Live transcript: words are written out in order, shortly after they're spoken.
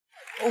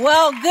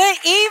Well, good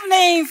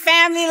evening,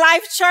 Family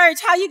Life Church.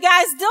 How you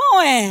guys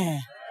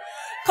doing?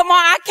 Come on,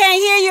 I can't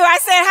hear you. I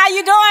said, how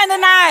you doing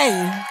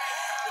tonight?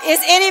 Is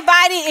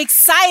anybody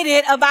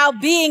excited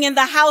about being in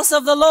the house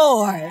of the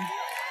Lord?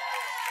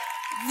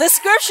 The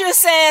scripture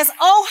says,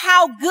 oh,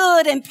 how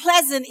good and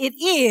pleasant it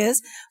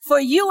is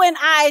for you and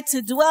I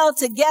to dwell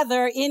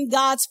together in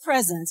God's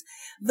presence.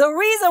 The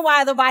reason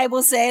why the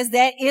Bible says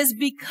that is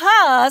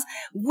because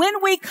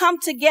when we come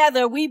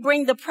together, we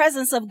bring the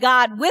presence of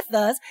God with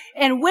us.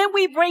 And when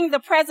we bring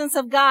the presence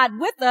of God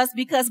with us,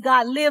 because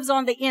God lives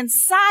on the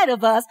inside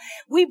of us,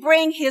 we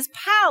bring his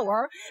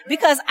power,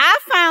 because I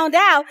found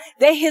out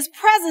that his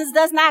presence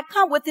does not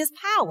come with his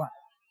power.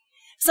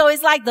 So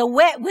it's like the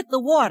wet with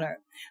the water.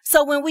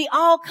 So when we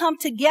all come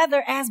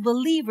together as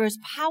believers,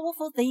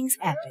 powerful things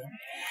happen.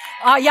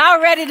 Are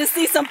y'all ready to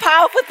see some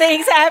powerful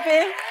things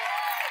happen?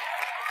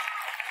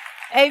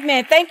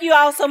 Amen. Thank you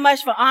all so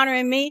much for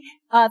honoring me.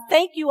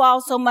 Thank you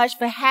all so much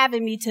for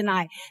having me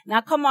tonight.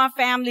 Now, come on,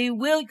 family,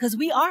 because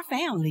we are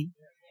family.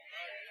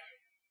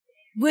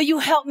 Will you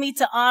help me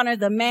to honor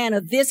the man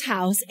of this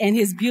house and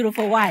his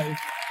beautiful wife?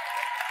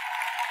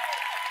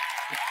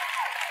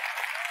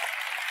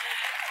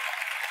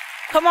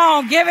 Come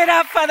on, give it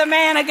up for the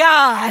man of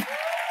God.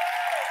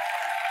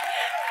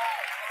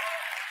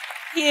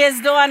 He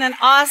is doing an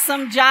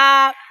awesome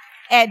job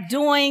at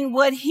doing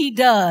what he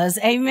does.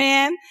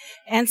 Amen.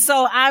 And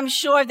so I'm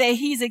sure that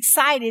he's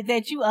excited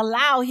that you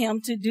allow him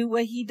to do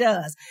what he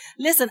does.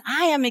 Listen,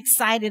 I am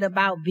excited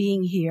about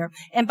being here.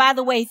 And by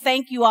the way,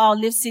 thank you all,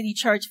 Lift City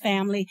Church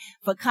family,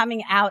 for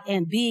coming out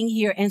and being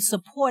here and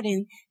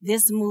supporting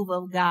this move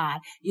of God.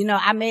 You know,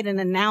 I made an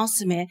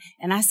announcement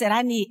and I said,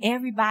 I need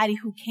everybody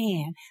who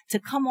can to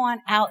come on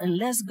out and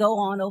let's go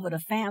on over to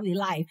Family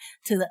Life,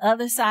 to the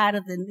other side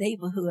of the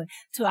neighborhood,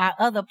 to our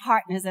other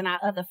partners and our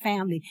other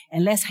family,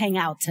 and let's hang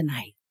out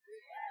tonight.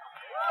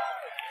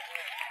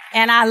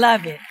 And I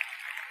love it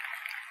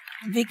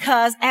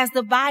because as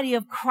the body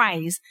of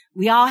Christ,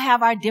 we all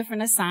have our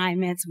different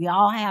assignments. We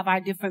all have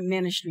our different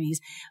ministries,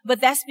 but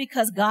that's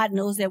because God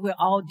knows that we're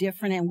all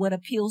different and what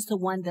appeals to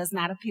one does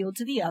not appeal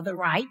to the other,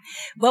 right?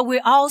 But we're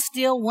all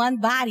still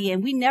one body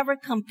and we never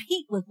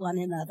compete with one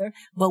another,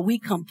 but we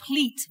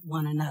complete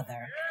one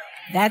another.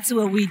 That's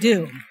what we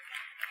do.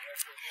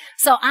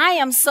 So I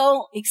am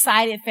so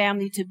excited,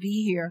 family, to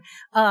be here.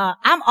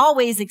 I'm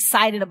always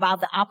excited about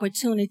the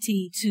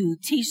opportunity to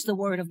teach the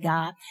word of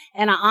God.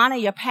 And I honor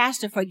your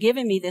pastor for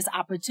giving me this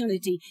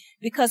opportunity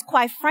because,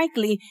 quite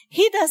frankly,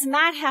 he does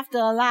not have to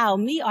allow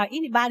me or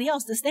anybody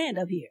else to stand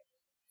up here.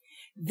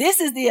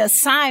 This is the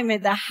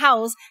assignment, the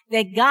house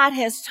that God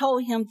has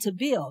told him to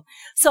build.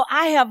 So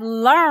I have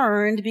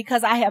learned,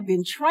 because I have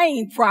been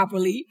trained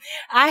properly,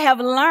 I have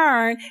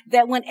learned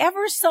that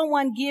whenever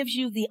someone gives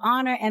you the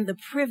honor and the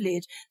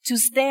privilege to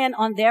stand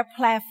on their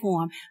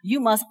platform, you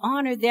must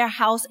honor their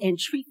house and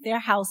treat their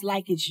house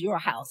like it's your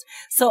house.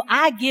 So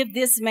I give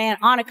this man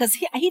honor because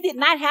he did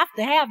not have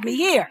to have me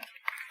here.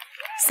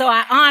 So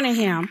I honor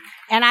him.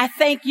 And I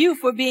thank you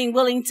for being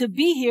willing to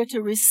be here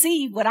to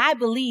receive what I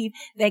believe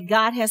that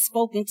God has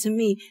spoken to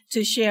me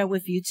to share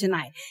with you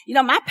tonight. You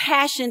know, my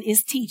passion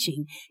is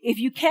teaching. If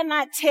you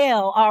cannot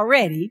tell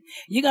already,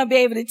 you're going to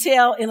be able to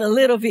tell in a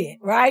little bit,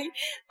 right?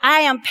 I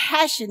am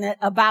passionate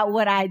about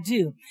what I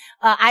do.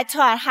 I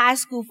taught high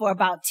school for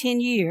about 10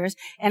 years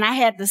and I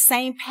had the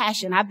same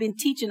passion. I've been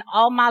teaching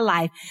all my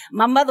life.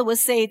 My mother would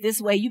say it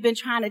this way: you've been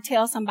trying to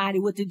tell somebody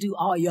what to do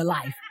all your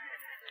life.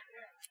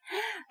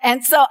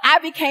 And so I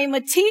became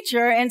a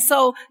teacher. And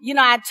so, you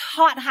know, I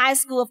taught high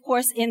school, of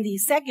course, in the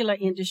secular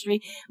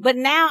industry, but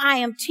now I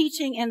am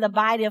teaching in the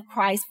body of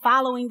Christ,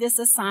 following this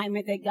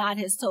assignment that God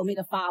has told me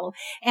to follow.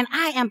 And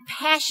I am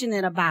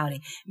passionate about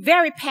it,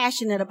 very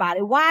passionate about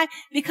it. Why?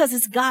 Because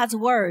it's God's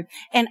word.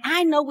 And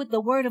I know what the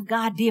word of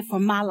God did for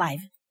my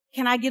life.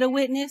 Can I get a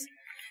witness?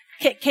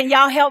 Can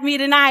y'all help me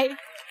tonight?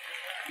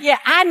 Yeah,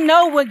 I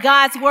know what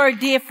God's word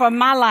did for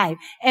my life.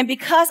 And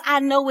because I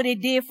know what it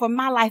did for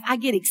my life, I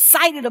get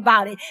excited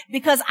about it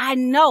because I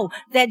know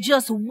that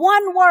just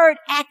one word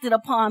acted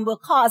upon will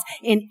cause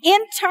an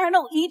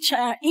eternal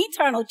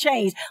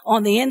change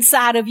on the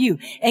inside of you.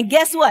 And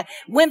guess what?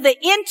 When the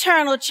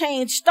internal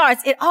change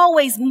starts, it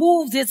always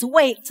moves its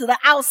way to the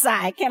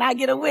outside. Can I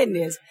get a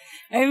witness?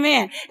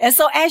 Amen. And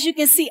so as you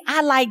can see,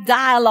 I like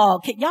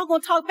dialogue. Y'all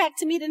gonna talk back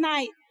to me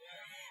tonight?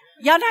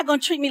 Y'all not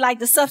gonna treat me like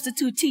the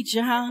substitute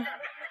teacher, huh?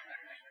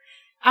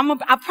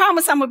 I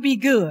promise I'm going to be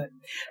good.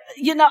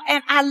 You know,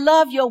 and I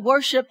love your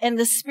worship and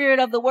the spirit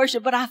of the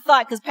worship. But I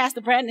thought, because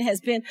Pastor Brandon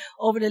has been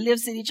over to Live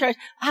City Church,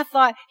 I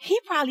thought he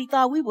probably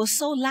thought we were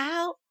so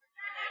loud.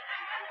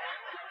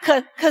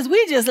 Cause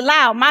we just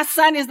loud. My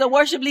son is the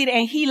worship leader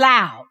and he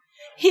loud.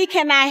 He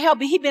cannot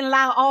help it. He's been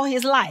lying all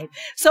his life.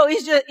 So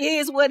it just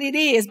is what it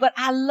is. But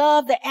I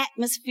love the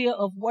atmosphere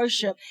of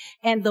worship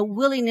and the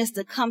willingness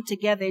to come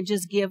together and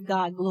just give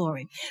God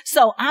glory.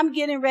 So I'm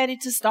getting ready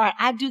to start.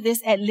 I do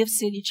this at Lift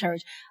City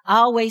Church. I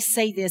always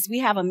say this. We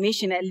have a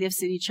mission at Lift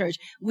City Church.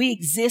 We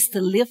exist to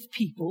lift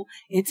people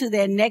into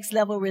their next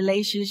level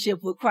relationship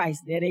with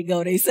Christ. There they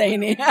go. They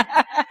saying it.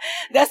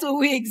 That's what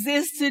we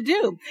exist to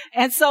do.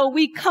 And so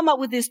we come up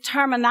with this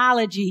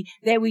terminology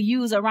that we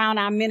use around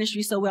our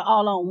ministry so we're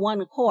all on one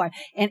accord.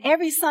 And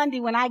every Sunday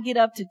when I get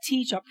up to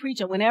teach or preach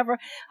or whenever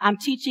I'm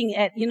teaching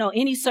at,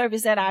 any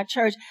service at our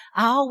church,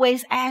 I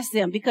always ask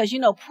them because,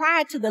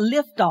 prior to the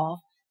liftoff,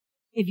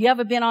 if you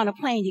ever been on a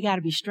plane, you got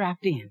to be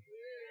strapped in.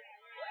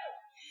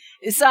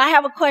 So I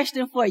have a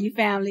question for you,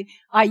 family.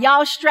 Are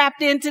y'all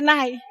strapped in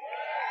tonight?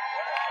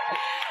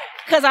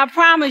 Because I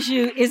promise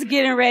you it's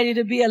getting ready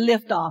to be a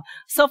liftoff.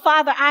 So,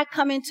 Father, I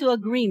come into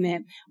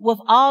agreement with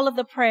all of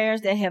the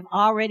prayers that have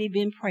already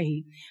been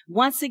prayed.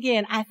 Once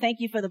again, I thank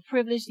you for the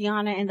privilege, the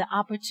honor, and the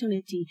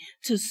opportunity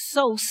to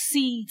sow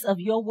seeds of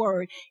your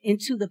word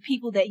into the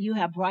people that you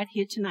have brought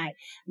here tonight.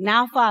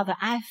 Now, Father,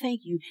 I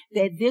thank you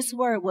that this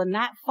word will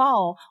not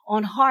fall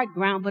on hard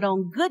ground, but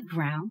on good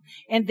ground,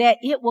 and that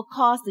it will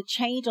cause the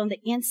change on the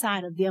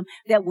inside of them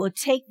that will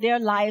take their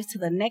lives to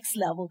the next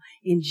level.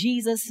 In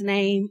Jesus'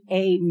 name,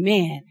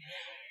 amen.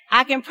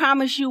 I can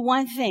promise you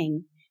one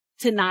thing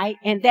tonight,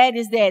 and that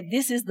is that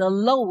this is the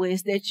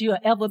lowest that you'll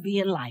ever be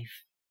in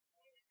life.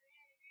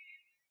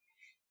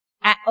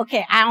 I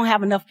don't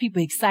have enough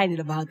people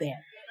excited about that.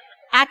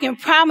 I can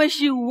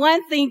promise you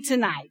one thing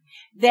tonight,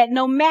 that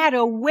no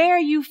matter where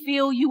you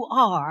feel you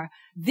are,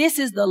 this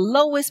is the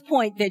lowest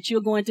point that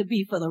you're going to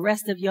be for the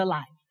rest of your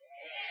life.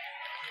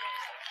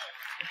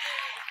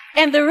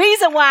 And the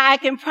reason why I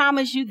can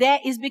promise you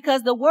that is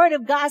because the word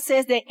of God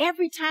says that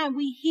every time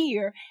we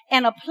hear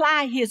and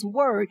apply his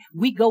word,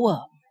 we go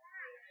up.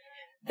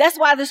 That's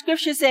why the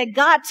scripture said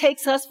God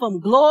takes us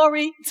from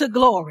glory to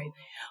glory.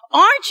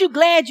 Aren't you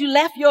glad you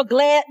left your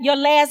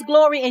last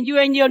glory and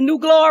you're in your new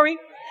glory?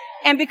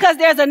 And because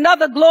there's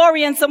another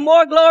glory and some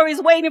more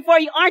glories waiting for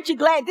you, aren't you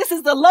glad? This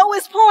is the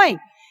lowest point.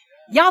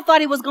 Y'all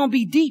thought it was going to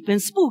be deep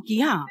and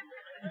spooky, huh?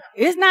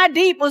 It's not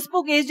deep or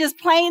spooky. It's just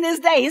plain as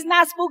day. It's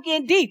not spooky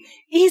and deep.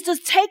 He's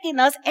just taking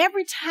us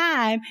every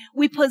time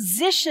we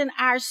position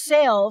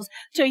ourselves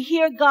to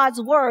hear God's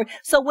word.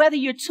 So whether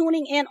you're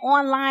tuning in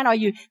online or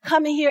you're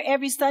coming here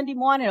every Sunday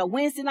morning or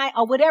Wednesday night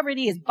or whatever it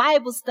is,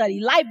 Bible study,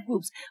 life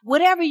groups,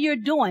 whatever you're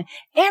doing,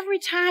 every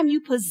time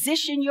you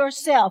position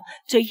yourself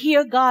to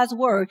hear God's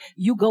word,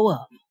 you go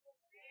up.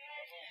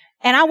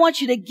 And I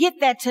want you to get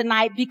that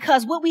tonight,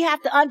 because what we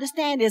have to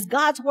understand is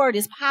God's word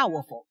is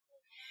powerful.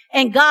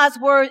 And God's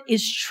word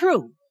is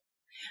true.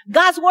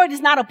 God's word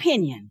is not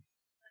opinion.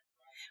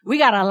 We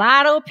got a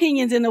lot of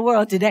opinions in the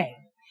world today.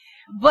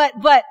 But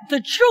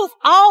the truth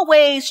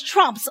always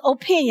trumps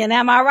opinion.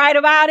 Am I right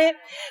about it?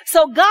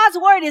 So God's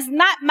word is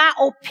not my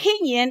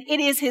opinion.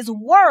 It is his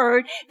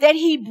word that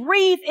he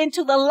breathed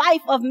into the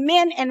life of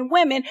men and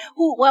women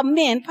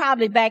men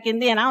probably back in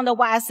then. I don't know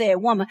why I said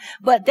woman,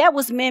 but that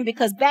was men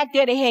because back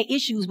there they had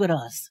issues with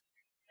us.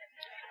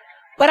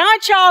 But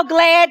aren't y'all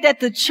glad that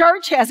the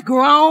church has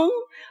grown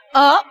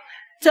up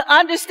to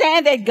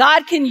understand that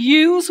God can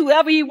use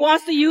whoever he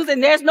wants to use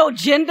and there's no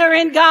gender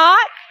in God?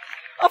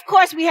 Of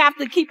course, we have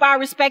to keep our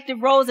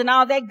respective roles and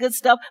all that good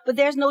stuff, but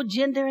there's no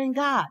gender in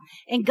God.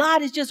 And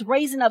God is just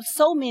raising up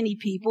so many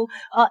people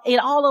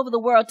all over the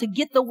world to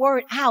get the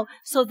word out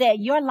so that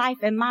your life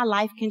and my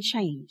life can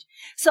change.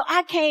 So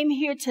I came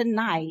here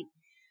tonight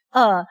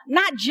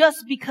not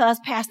just because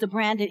Pastor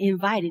Brandon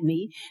invited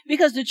me,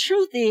 because the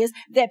truth is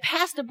that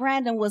Pastor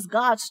Brandon was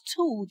God's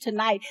tool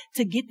tonight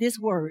to get this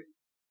word.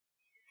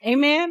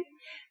 Amen.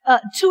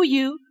 To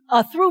you,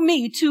 through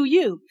me to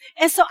you.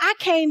 And so I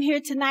came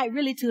here tonight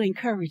really to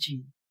encourage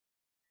you.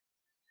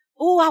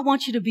 Oh, I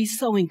want you to be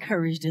so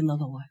encouraged in the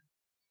Lord.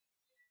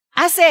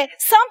 I said,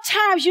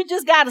 sometimes you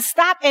just got to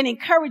stop and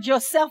encourage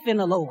yourself in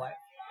the Lord.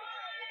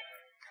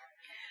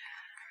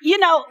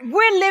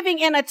 We're living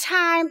in a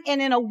time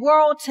and in a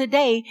world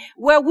today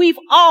where we've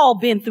all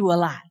been through a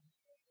lot.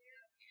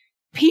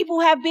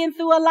 People have been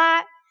through a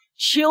lot.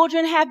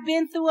 Children have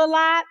been through a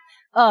lot.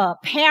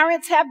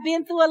 Parents have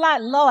been through a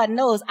lot. Lord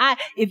knows,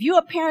 if you're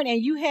a parent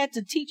and you had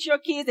to teach your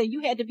kids and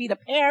you had to be the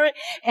parent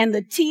and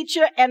the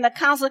teacher and the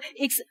counselor,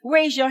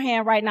 raise your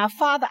hand right now.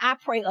 Father, I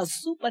pray a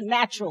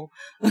supernatural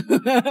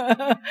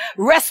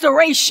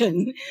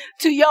restoration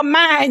to your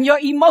mind, your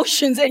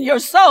emotions, and your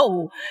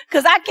soul.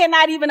 Because I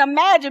cannot even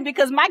imagine,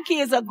 because my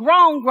kids are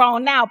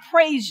grown now.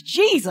 Praise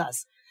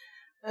Jesus.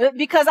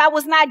 Because I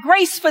was not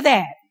graced for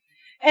that.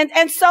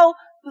 And so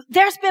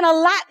there's been a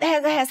lot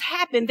that has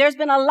happened. There's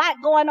been a lot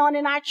going on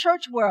in our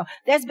church world.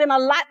 There's been a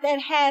lot that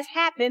has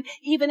happened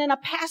even in a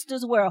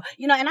pastor's world.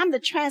 And I'm the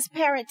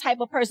transparent type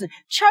of person.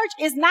 Church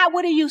is not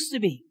what it used to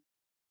be.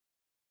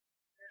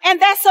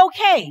 And that's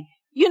okay.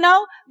 You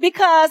know,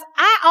 because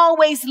I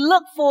always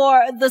look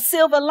for the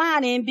silver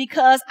lining,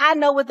 because I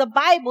know what the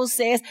Bible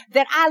says,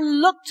 that I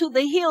look to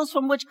the hills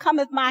from which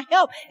cometh my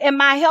help, and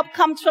my help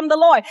comes from the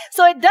Lord.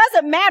 So it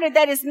doesn't matter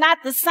that it's not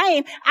the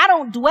same. I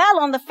don't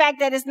dwell on the fact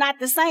that it's not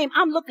the same.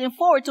 I'm looking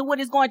forward to what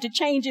it's going to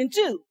change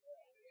into.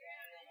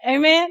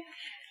 Amen.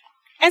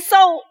 And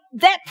so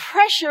that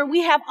pressure,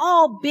 we have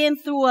all been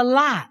through a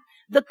lot.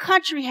 The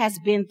country has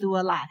been through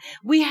a lot.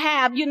 We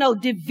have,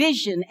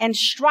 division and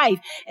strife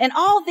and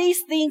all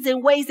these things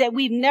in ways that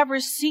we've never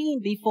seen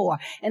before.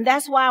 And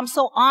that's why I'm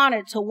so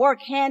honored to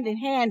work hand in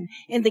hand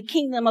in the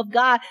kingdom of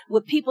God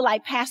with people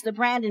like Pastor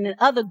Brandon and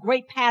other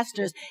great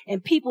pastors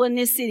and people in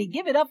this city.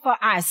 Give it up for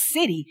our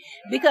city,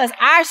 because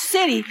our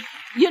city,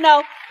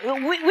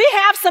 we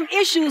have some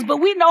issues, but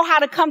we know how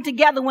to come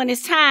together when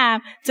it's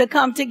time to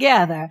come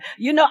together.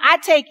 I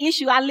take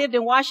issue. I lived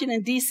in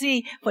Washington,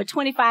 D.C. for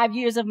 25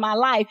 years of my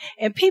life.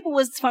 And people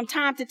was from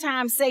time to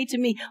time say to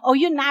me, "Oh,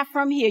 you're not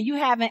from here. You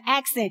have an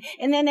accent."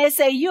 And then they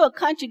say, "You're a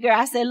country girl."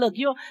 I said, "Look,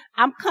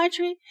 I'm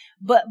country,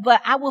 but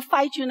I will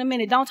fight you in a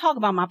minute. Don't talk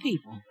about my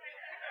people."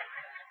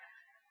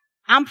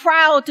 I'm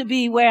proud to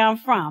be where I'm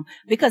from,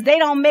 because they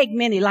don't make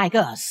many like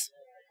us.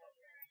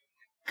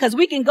 Because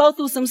we can go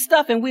through some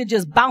stuff and we'll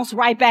just bounce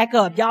right back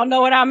up. Y'all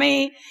know what I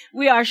mean?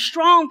 We are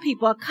strong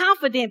people, a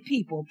confident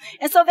people.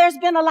 And so there's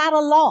been a lot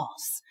of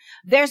loss.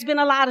 There's been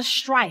a lot of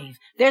strife.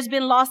 There's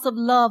been loss of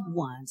loved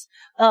ones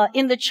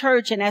in the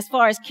church, and as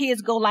far as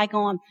kids go, like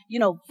on,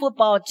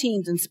 football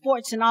teams and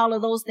sports and all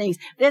of those things.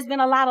 There's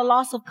been a lot of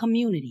loss of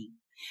community.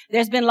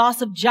 There's been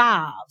loss of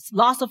jobs,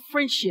 loss of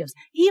friendships,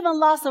 even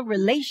loss of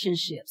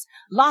relationships,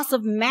 loss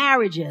of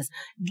marriages,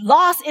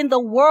 loss in the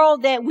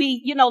world that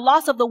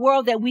loss of the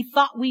world that we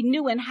thought we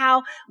knew and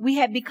how we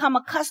had become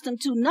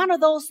accustomed to. None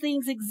of those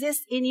things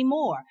exist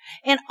anymore.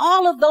 And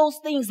all of those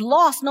things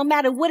lost, no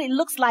matter what it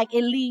looks like,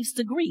 it leads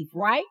to grief,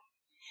 right?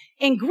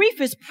 And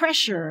grief is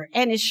pressure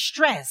and is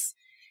stress.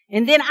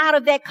 And then out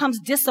of that comes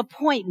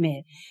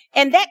disappointment.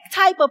 And that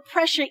type of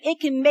pressure, it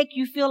can make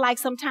you feel like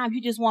sometimes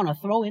you just want to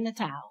throw in the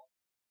towel.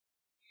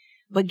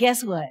 But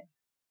guess what?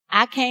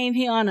 I came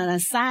here on an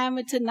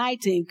assignment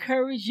tonight to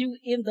encourage you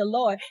in the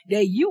Lord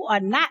that you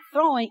are not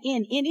throwing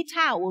in any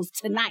towels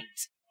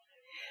tonight.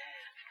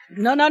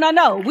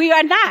 No. We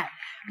are not.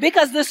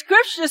 Because the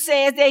scripture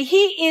says that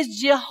he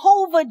is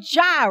Jehovah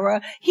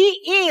Jireh. He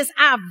is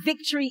our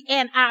victory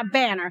and our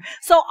banner.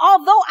 So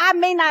although I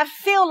may not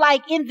feel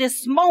like in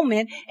this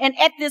moment and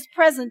at this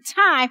present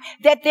time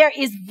that there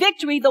is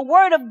victory, the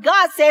word of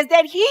God says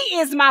that he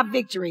is my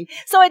victory.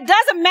 So it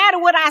doesn't matter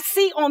what I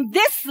see on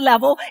this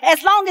level.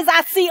 As long as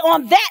I see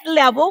on that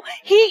level,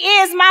 he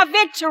is my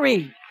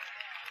victory.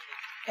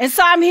 And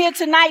so I'm here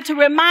tonight to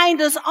remind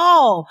us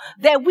all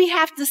that we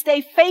have to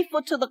stay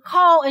faithful to the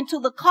call and to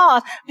the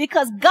cause,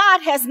 because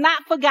God has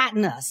not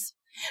forgotten us.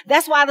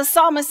 That's why the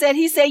psalmist said,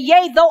 he said,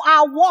 "Yea, though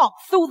I walk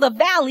through the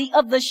valley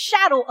of the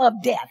shadow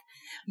of death."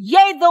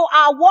 Yea, though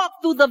I walk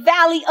through the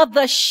valley of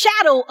the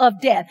shadow of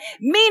death,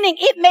 meaning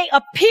it may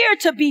appear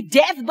to be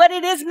death, but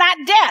it is not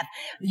death.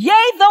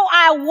 Yea, though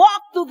I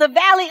walk through the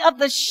valley of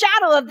the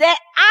shadow of death,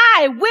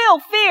 I will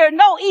fear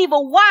no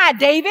evil. Why,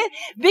 David?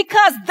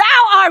 Because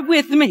thou art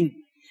with me.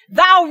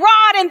 Thy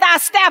rod and thy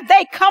staff,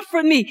 they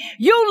comfort me.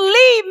 You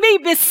lead me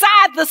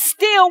beside the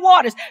still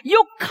waters.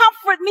 You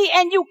comfort me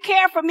and you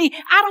care for me.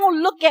 I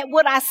don't look at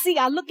what I see.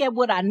 I look at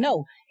what I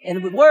know.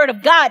 And the word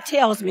of God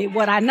tells me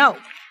what I know.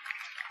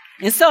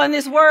 And so in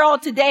this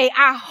world today,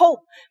 our hope,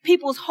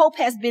 people's hope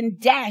has been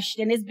dashed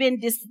and it's been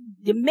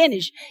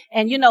diminished.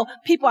 And,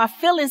 people are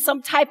feeling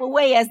some type of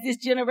way, as this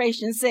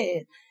generation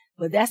says.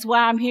 But that's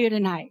why I'm here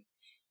tonight.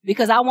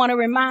 Because I want to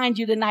remind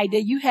you tonight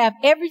that you have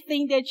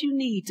everything that you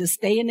need to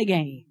stay in the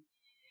game.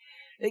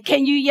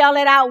 Can you yell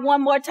it out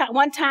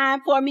one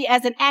time for me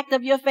as an act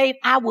of your faith?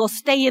 I will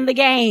stay in the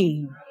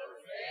game.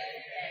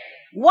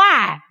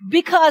 Why?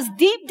 Because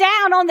deep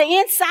down on the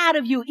inside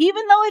of you,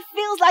 even though it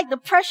feels like the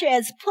pressure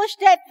has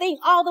pushed that thing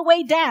all the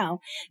way down,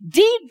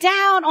 deep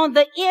down on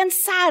the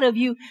inside of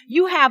you,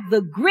 you have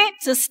the grit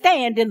to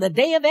stand in the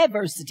day of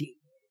adversity.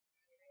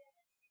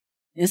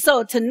 And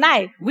so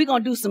tonight, we're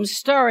going to do some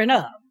stirring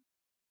up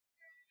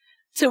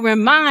to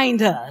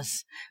remind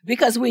us,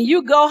 because when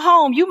you go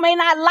home, you may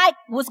not like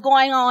what's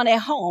going on at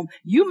home.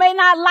 You may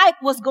not like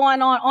what's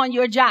going on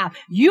your job.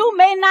 You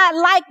may not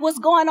like what's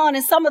going on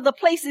in some of the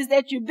places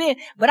that you've been,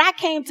 but I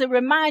came to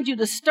remind you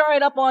to stir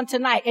it up on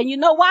tonight. And you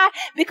know why?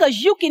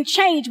 Because you can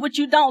change what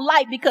you don't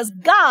like, because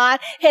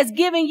God has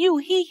given you,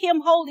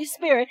 him, Holy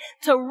Spirit,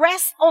 to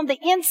rest on the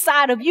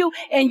inside of you,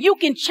 and you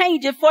can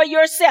change it for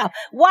yourself.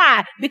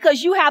 Why?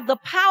 Because you have the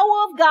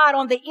power of God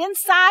on the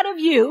inside of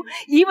you.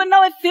 Even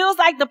though it feels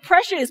like the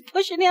pressure is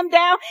pushing him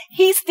down,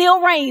 he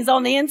still reigns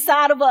on the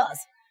inside of us.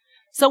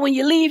 So when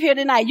you leave here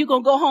tonight, you're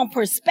going to go home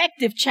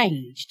perspective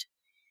changed.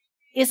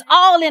 It's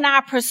all in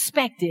our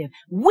perspective.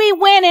 We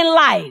win in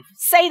life.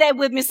 Say that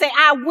with me. Say,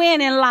 I win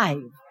in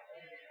life.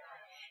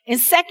 In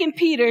 2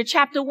 Peter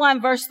chapter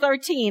 1, verse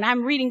 13,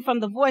 I'm reading from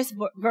the Voice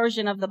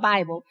version of the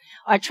Bible,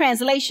 or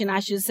translation, I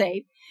should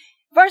say.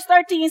 Verse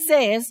 13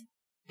 says,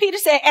 Peter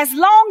said, "As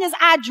long as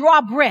I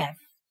draw breath,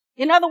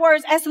 In other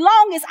words, as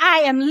long as I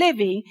am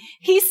living,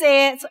 he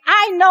says,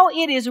 I know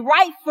it is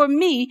right for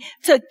me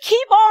to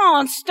keep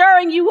on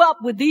stirring you up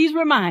with these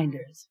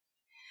reminders.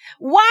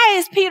 Why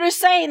is Peter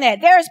saying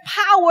that? There's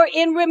power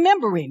in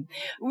remembering.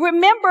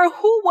 Remember,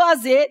 who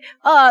was it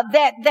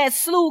that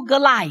slew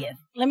Goliath?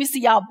 Let me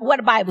see y'all, what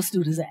a Bible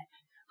student is that?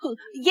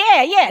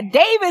 Yeah,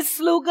 David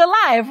slew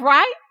Goliath,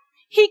 right?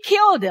 He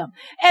killed him.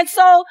 And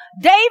so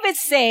David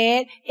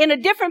said in a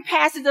different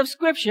passage of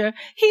scripture,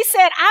 he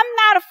said, I'm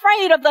not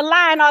afraid of the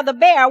lion or the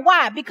bear.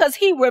 Why? Because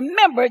he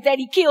remembered that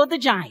he killed the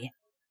giant.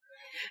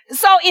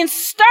 So in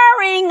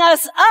stirring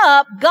us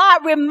up,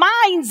 God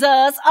reminds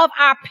us of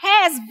our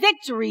past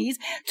victories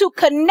to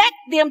connect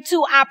them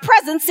to our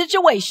present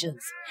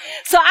situations.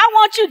 So I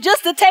want you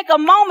just to take a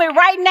moment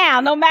right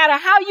now, no matter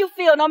how you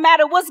feel, no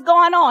matter what's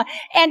going on,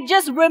 and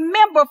just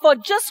remember for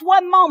just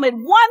one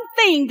moment, one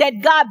thing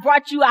that God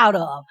brought you out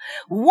of,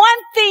 one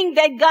thing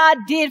that God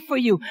did for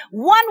you,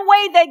 one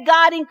way that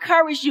God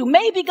encouraged you.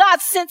 Maybe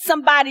God sent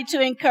somebody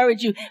to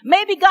encourage you.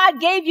 Maybe God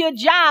gave you a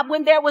job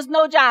when there was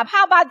no job.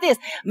 How about this?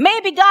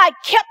 Maybe God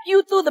kept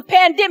you through the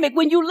pandemic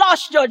when you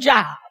lost your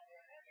job.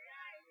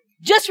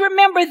 Just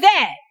remember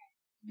that.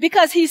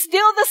 Because he's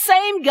still the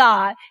same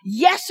God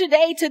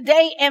yesterday,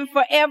 today, and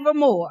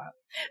forevermore.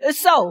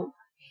 So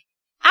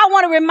I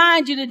want to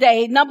remind you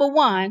today, number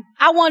one,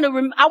 I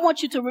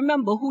want you to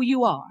remember who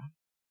you are.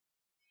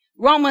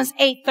 Romans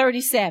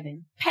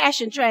 8:37,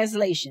 Passion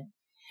Translation.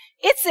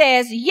 It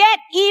says, yet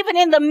even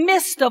in the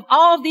midst of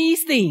all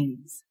these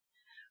things.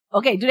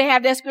 Okay, do they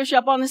have that scripture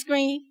up on the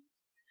screen?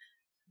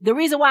 The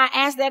reason why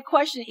I asked that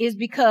question is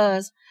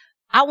because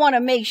I want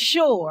to make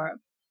sure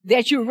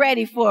that you're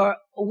ready for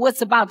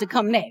what's about to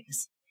come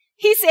next.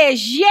 He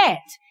says,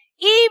 yet,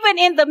 even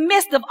in the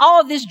midst of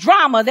all this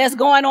drama that's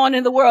going on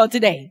in the world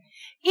today,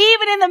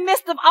 even in the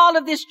midst of all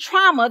of this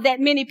trauma that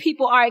many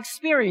people are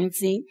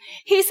experiencing,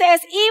 he says,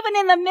 even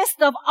in the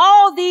midst of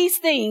all these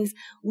things,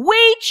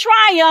 we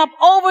triumph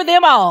over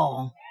them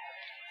all.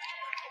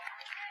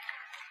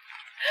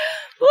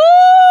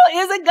 Ooh,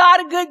 isn't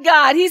God a good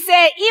God? He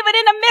said, even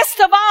in the midst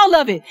of all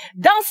of it,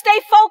 don't stay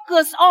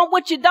focused on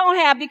what you don't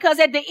have, because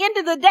at the end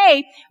of the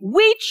day,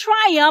 we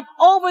triumph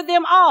over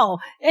them all.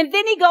 And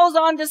then he goes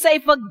on to say,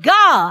 for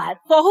God,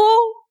 for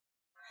who?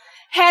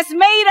 Has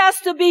made us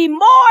to be more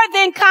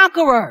than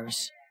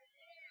conquerors.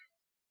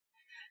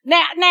 Now,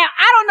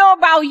 I don't know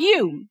about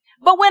you,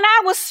 but when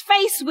I was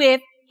faced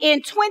with,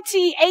 in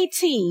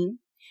 2018,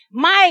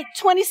 my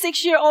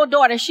 26-year-old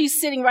daughter, she's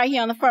sitting right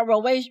here on the front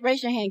row. Raise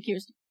your hand,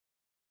 Kirsten.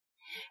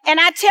 And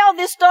I tell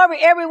this story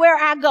everywhere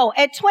I go.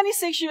 At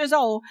 26 years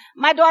old,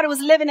 my daughter was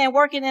living and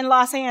working in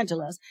Los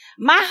Angeles.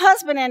 My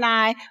husband and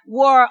I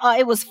were,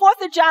 it was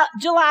 4th of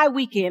July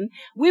weekend.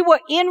 We were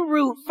en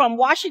route from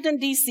Washington,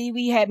 D.C.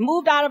 We had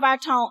moved out of our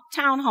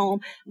townhome.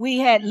 We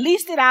had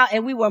leased it out,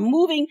 and we were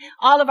moving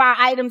all of our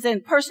items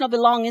and personal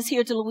belongings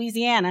here to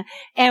Louisiana.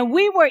 And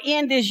we were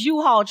in this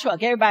U-Haul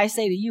truck. Everybody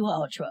say the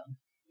U-Haul truck.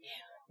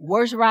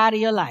 Worst ride of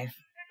your life.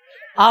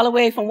 All the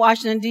way from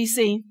Washington,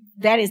 D.C.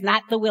 That is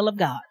not the will of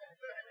God.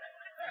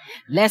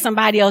 Let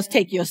somebody else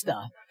take your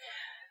stuff.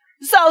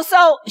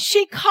 So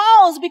she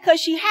calls because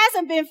she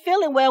hasn't been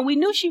feeling well. We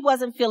knew she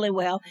wasn't feeling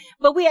well,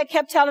 but we had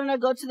kept telling her to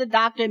go to the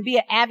doctor and be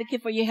an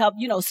advocate for your health.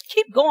 You know,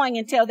 keep going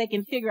until they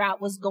can figure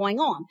out what's going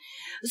on.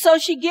 So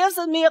she gives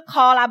me a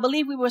call. I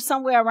believe we were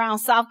somewhere around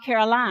South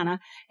Carolina.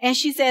 And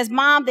she says,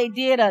 Mom, they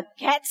did a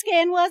CAT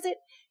scan, was it?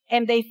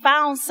 And they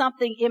found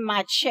something in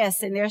my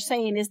chest, and they're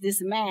saying it's this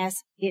mass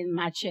in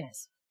my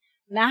chest.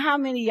 Now, how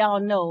many of y'all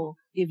know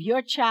if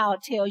your child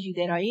tells you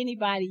that, or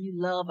anybody you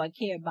love or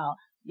care about,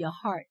 your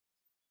heart,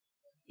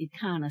 it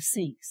kind of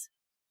sinks?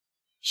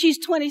 She's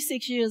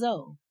 26 years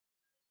old.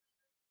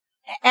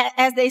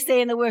 As they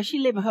say in the world,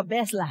 she's living her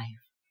best life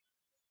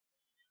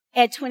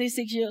at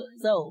 26 years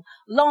old.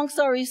 Long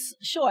story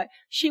short,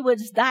 she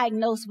was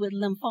diagnosed with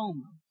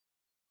lymphoma.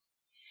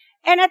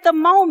 And at the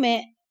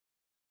moment,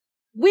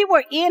 we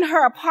were in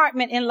her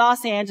apartment in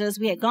Los Angeles.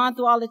 We had gone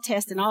through all the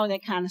tests and all of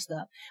that kind of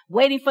stuff,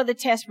 waiting for the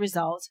test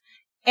results.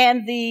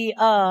 And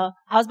I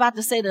was about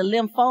to say the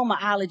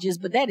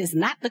lymphomologist, but that is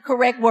not the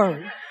correct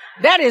word.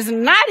 That is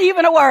not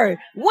even a word.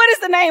 What is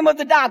the name of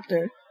the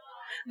doctor?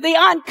 The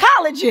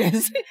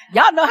oncologist.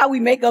 Y'all know how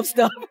we make up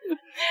stuff.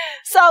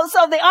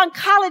 So the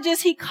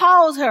oncologist, he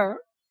calls her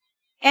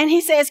and he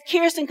says,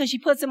 Kirsten, because she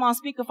puts him on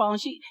speakerphone.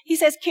 He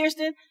says,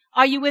 Kirsten,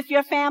 are you with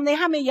your family?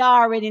 How many of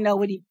y'all already know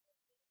what he...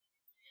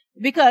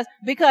 Because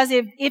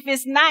if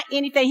it's not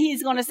anything,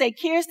 he's going to say,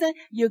 Kirsten,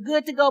 you're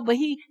good to go. But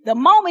the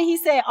moment he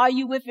said, are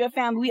you with your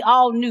family? We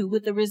all knew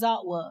what the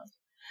result was.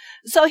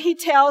 So he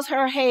tells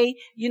her, hey,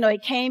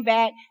 it came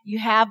back. You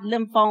have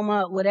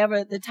lymphoma,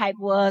 whatever the type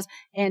was.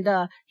 And,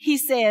 he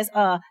says,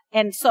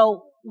 and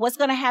so what's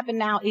going to happen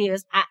now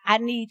is I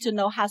need to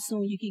know how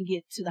soon you can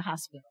get to the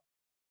hospital.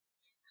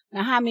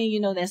 Now, how many of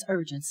you know that's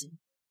urgency?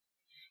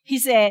 He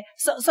said,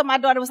 so my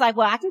daughter was like,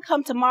 well, I can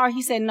come tomorrow.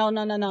 He said, no.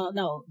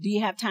 Do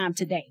you have time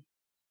today?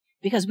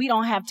 Because we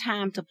don't have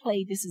time to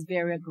play. This is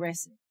very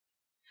aggressive.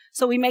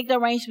 So we make the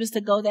arrangements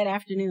to go that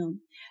afternoon.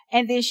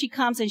 And then she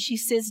comes and she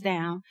sits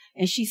down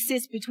and she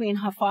sits between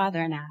her father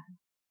and I.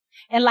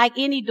 And like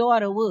any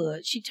daughter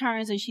would, she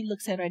turns and she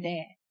looks at her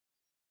dad.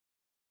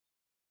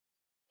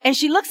 And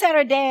she looks at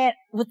her dad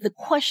with the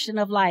question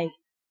of like,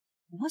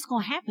 what's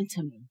going to happen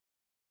to me?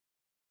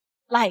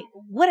 Like,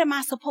 what am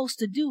I supposed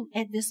to do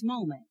at this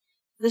moment?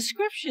 The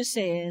scripture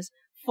says,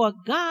 for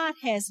God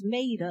has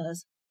made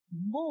us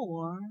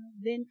more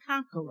than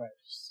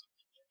conquerors.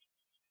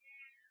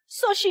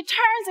 So she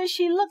turns and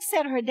she looks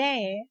at her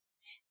dad,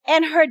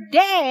 and her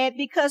dad,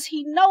 because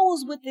he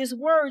knows what this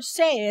word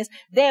says,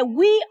 that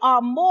we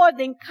are more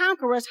than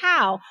conquerors.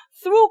 How?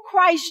 Through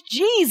Christ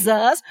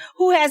Jesus,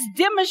 who has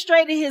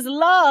demonstrated his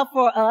love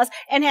for us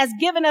and has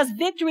given us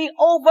victory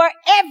over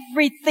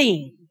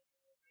everything.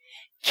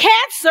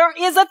 Cancer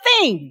is a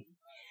thing.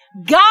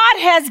 God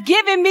has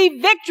given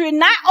me victory,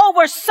 not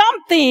over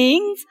some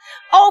things,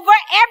 over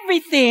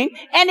everything.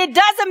 And it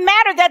doesn't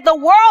matter that the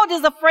world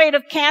is afraid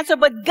of cancer,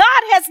 but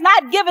God has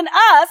not given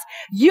us,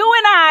 you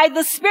and I,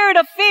 the spirit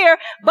of fear,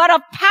 but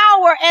of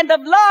power and of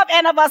love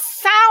and of a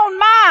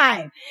sound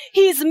mind.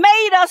 He's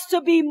made us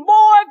to be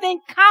more than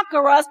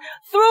conquerors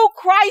through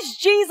Christ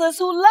Jesus,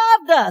 who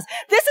loved us.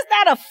 This is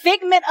not a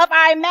figment of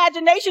our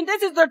imagination.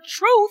 This is the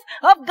truth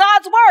of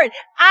God's word.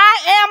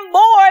 I am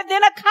more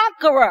than a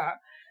conqueror.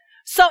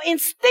 So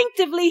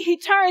instinctively, he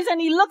turns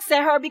and he looks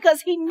at her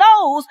because he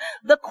knows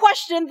the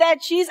question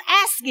that she's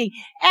asking.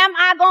 Am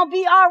I going to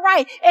be all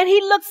right? And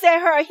he looks at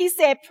her. He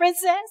said,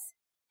 princess,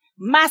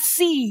 my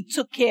seed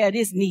took care of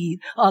this need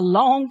a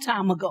long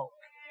time ago.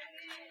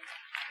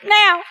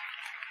 Now,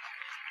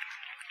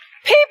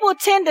 people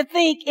tend to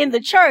think in the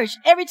church,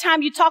 every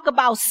time you talk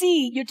about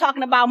seed, you're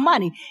talking about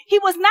money. He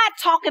was not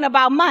talking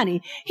about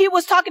money. He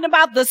was talking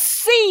about the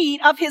seed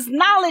of his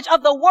knowledge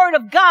of the word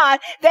of God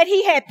that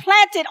he had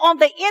planted on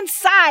the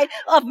inside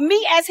of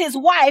me as his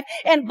wife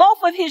and both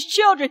of his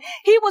children.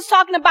 He was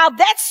talking about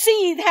that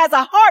seed has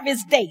a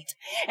harvest date.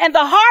 And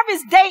the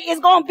harvest date is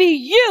going to be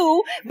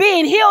you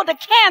being healed of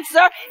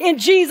cancer in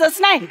Jesus'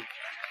 name.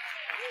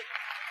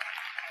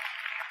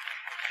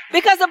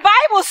 Because the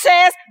Bible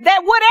says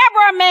that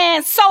whatever a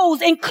man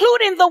sows,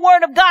 including the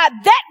word of God,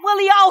 that will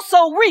he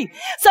also reap.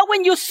 So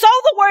when you sow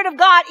the word of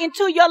God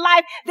into your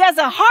life, there's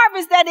a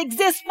harvest that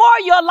exists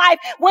for your life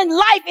when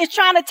life is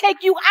trying to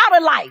take you out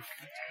of life.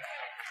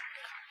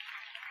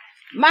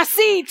 My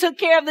seed took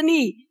care of the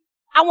need.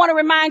 I want to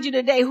remind you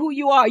today who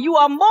you are. You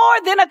are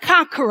more than a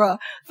conqueror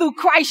through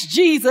Christ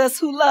Jesus,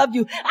 who loved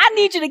you. I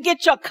need you to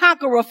get your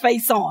conqueror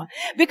face on,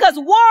 because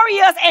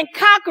warriors and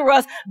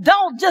conquerors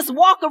don't just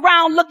walk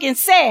around looking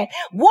sad.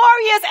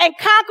 Warriors and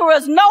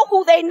conquerors know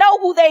who they know,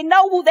 who they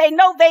know, who they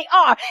know they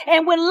are.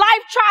 And when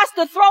life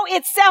tries to throw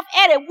itself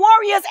at it,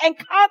 warriors and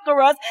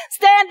conquerors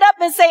stand up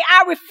and say,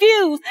 I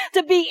refuse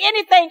to be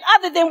anything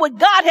other than what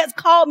God has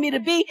called me to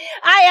be.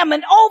 I am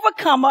an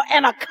overcomer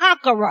and a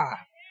conqueror.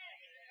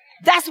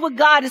 That's what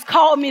God has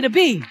called me to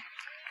be.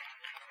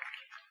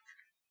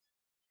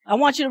 I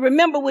want you to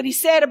remember what he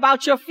said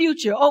about your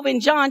future over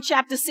in John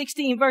chapter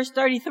 16, verse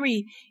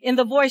 33 in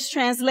the Voice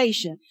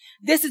translation.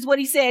 This is what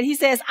he said. He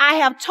says, I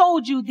have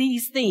told you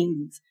these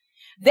things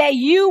that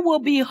you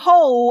will be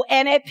whole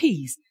and at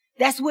peace.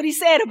 That's what he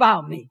said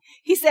about me.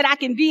 He said, I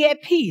can be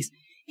at peace.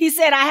 He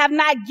said, I have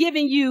not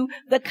given you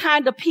the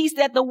kind of peace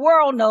that the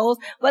world knows,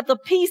 but the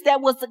peace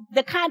that was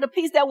the kind of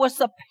peace that will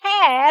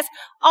surpass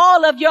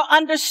all of your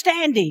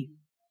understanding.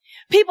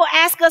 People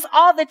ask us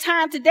all the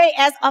time today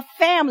as a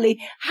family,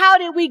 how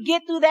did we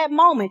get through that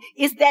moment?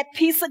 It's that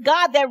peace of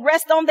God that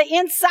rests on the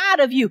inside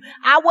of you.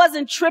 I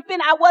wasn't tripping.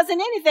 I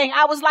wasn't anything.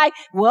 I was like,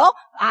 well,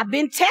 I've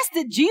been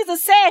tested.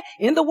 Jesus said,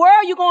 in the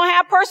world, you're going to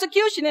have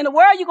persecution. In the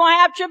world, you're going to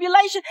have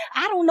tribulation.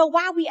 I don't know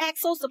why we act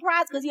so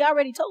surprised, because he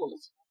already told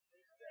us.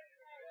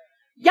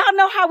 Y'all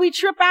know how we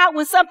trip out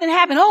when something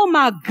happened. Oh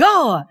my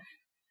God.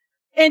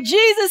 And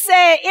Jesus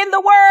said, in the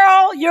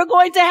world, you're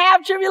going to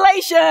have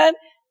tribulation.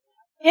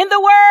 In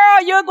the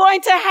world, you're going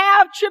to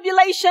have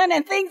tribulation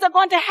and things are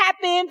going to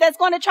happen that's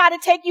going to try to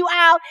take you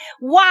out.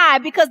 Why?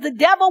 Because the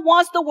devil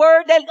wants the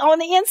word that's on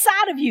the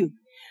inside of you.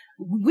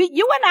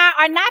 You and I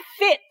are not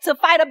fit to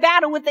fight a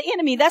battle with the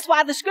enemy. That's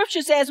why the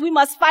scripture says we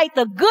must fight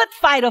the good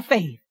fight of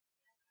faith.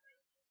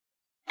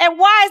 And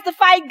why is the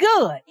fight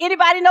good?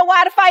 Anybody know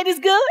why the fight is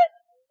good?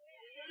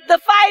 The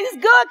fight is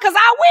good because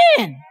I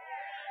win.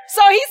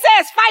 So he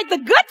says, fight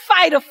the good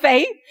fight of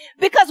faith,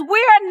 because we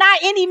are not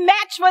any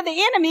match for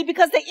the enemy,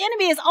 because the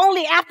enemy is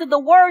only after the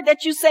word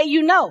that you say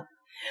you know.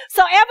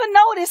 So ever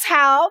notice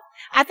how,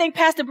 I think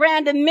Pastor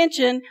Brandon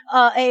mentioned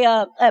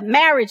a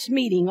marriage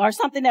meeting or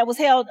something that was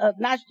held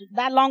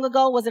not long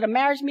ago. Was it a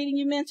marriage meeting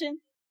you mentioned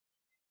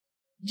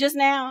just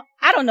now?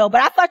 I don't know,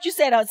 but I thought you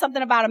said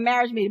something about a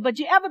marriage meeting. But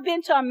you ever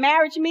been to a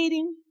marriage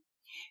meeting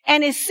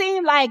and it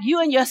seemed like you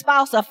and your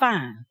spouse are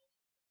fine?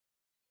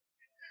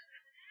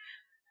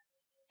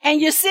 And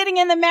you're sitting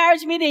in the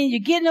marriage meeting and you're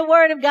getting the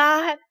word of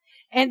God.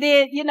 And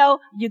then,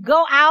 you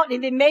go out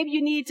and then maybe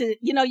you need to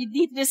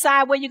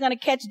decide where you're going to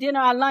catch dinner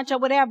or lunch or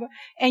whatever.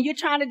 And you're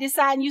trying to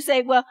decide and you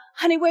say, well,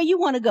 honey, where you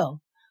want to go?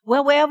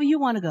 Well, wherever you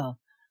want to go.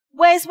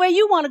 Where's where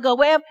you want to go?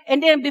 Where,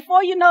 and then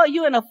before you know it,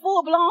 you're in a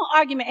full-blown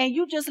argument and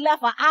you just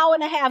left an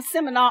hour-and-a-half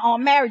seminar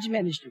on marriage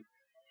ministry.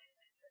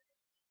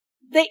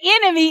 The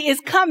enemy is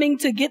coming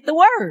to get the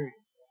word.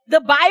 The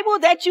Bible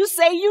that you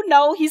say you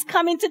know, he's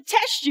coming to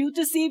test you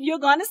to see if you're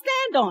going to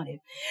stand on it.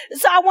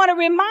 So I want to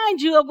remind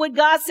you of what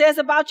God says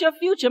about your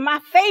future. My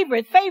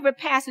favorite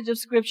passage of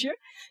scripture,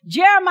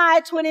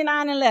 Jeremiah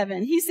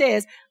 29:11. He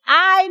says,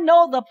 I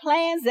know the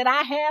plans that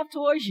I have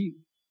towards you,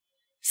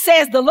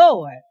 says the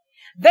Lord.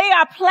 They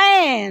are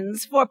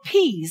plans for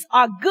peace,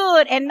 are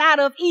good and not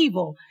of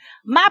evil.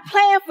 My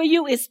plan for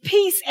you is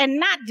peace and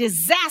not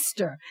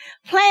disaster.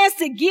 Plans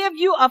to give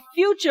you a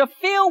future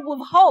filled with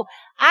hope.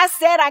 I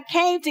said I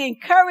came to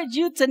encourage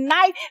you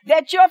tonight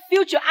that your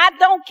future, I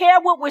don't care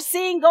what we're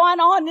seeing going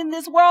on in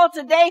this world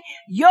today,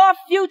 your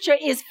future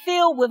is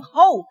filled with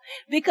hope.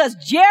 Because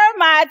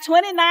Jeremiah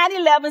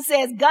 29:11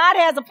 says God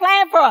has a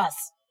plan for us.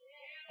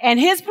 And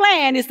his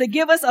plan is to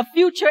give us a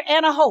future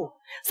and a hope.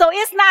 So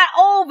it's not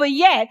over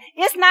yet.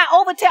 It's not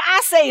over till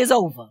I say it's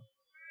over.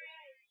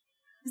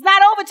 It's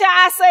not over till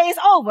I say it's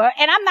over.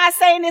 And I'm not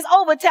saying it's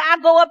over till I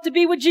go up to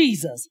be with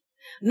Jesus.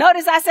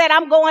 Notice I said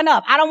I'm going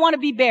up. I don't want to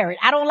be buried.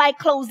 I don't like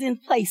closed-in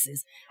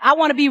places. I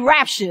want to be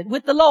raptured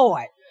with the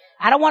Lord.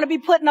 I don't want to be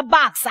put in a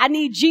box. I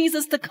need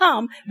Jesus to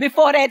come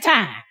before that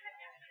time.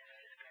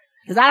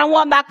 Because I don't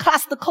want my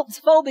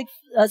claustrophobic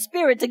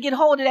spirit to get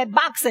hold of that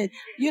box and,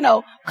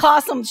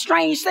 cause some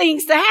strange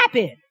things to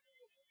happen.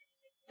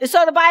 And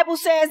so the Bible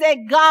says that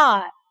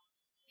God,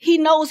 he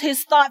knows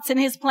his thoughts and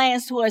his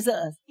plans towards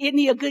us. Isn't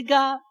he a good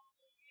God?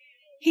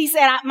 He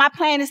said, my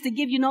plan is to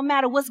give you, no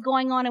matter what's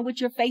going on and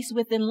what you're faced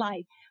with in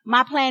life,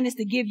 my plan is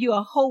to give you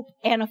a hope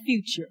and a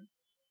future.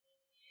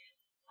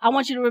 I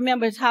want you to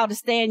remember how to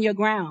stand your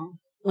ground.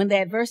 When the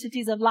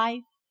adversities of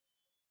life,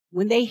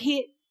 when they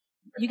hit,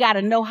 you got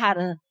to know how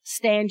to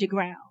stand your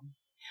ground.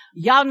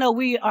 Y'all know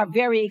we are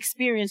very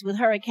experienced with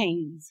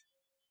hurricanes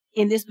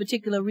in this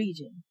particular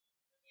region.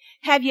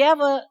 Have you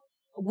ever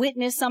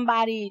witnessed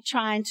somebody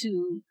trying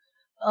to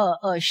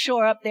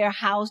shore up their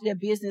house, their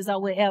business,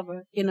 or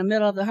whatever in the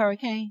middle of the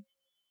hurricane?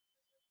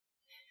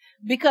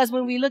 Because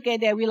when we look at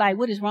that, we're like,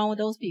 what is wrong with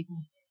those people?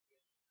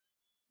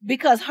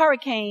 Because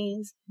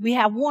hurricanes, we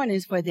have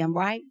warnings for them,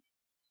 right?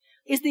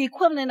 It's the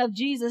equivalent of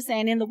Jesus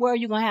saying, in the world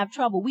you're going to have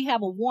trouble. We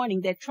have a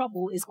warning that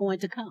trouble is going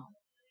to come.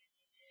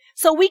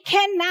 So we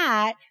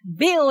cannot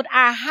build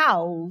our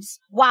house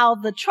while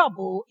the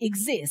trouble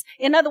exists.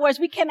 In other words,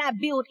 we cannot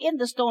build in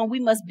the storm. We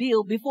must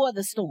build before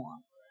the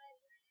storm.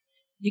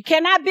 You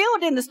cannot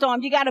build in the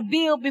storm. You got to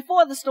build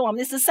before the storm.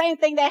 It's the same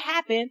thing that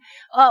happened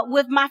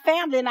with my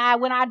family and I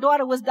when our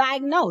daughter was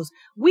diagnosed.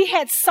 We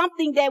had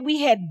something that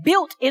we had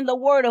built in the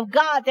Word of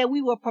God that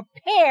we were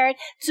prepared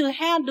to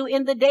handle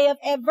in the day of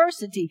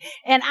adversity.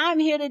 And I'm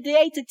here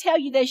today to tell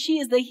you that she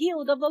is the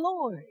healed of the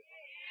Lord.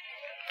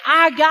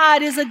 Our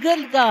God is a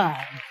good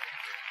God.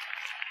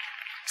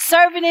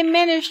 Serving in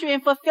ministry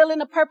and fulfilling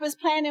the purpose,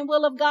 plan, and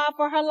will of God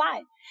for her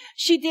life.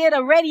 She did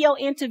a radio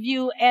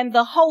interview and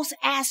the host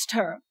asked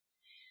her,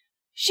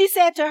 she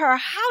said to her,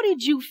 how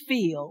did you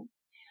feel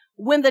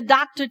when the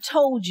doctor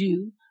told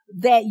you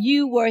that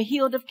you were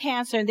healed of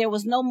cancer and there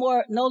was no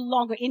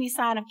longer any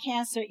sign of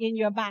cancer in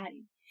your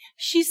body?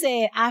 She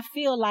said, I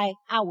feel like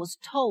I was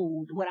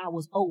told what I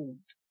was owed.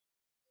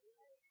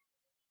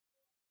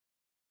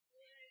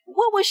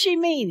 What was she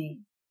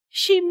meaning?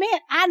 She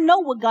meant, I know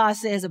what God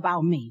says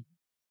about me.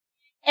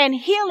 And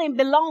healing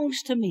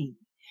belongs to me.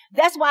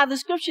 That's why the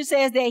scripture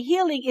says that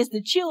healing is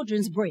the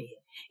children's bread.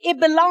 It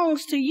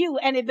belongs to you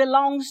and it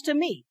belongs to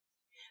me.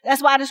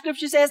 That's why the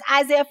scripture says,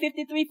 Isaiah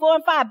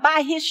 53:4-5,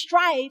 by his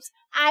stripes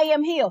I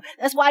am healed.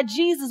 That's why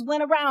Jesus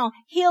went around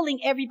healing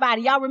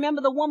everybody. Y'all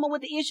remember the woman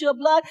with the issue of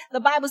blood? The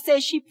Bible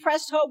says she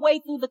pressed her way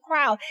through the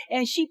crowd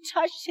and she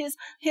touched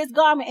his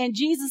garment. And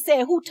Jesus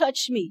said, who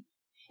touched me?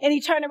 And he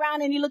turned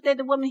around and he looked at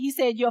the woman. He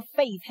said, your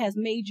faith has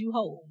made you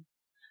whole.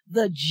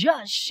 The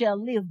just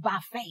shall live by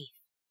faith.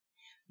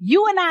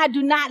 You and I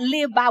do not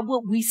live by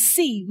what we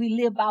see. We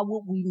live by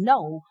what we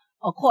know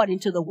according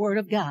to the Word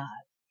of God.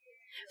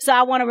 So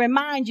I want to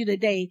remind you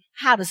today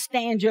how to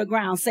stand your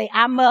ground. Say,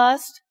 I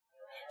must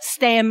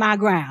stand my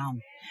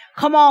ground.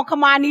 Come on.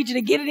 I need you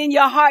to get it in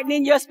your heart and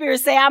in your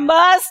spirit. Say, I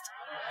must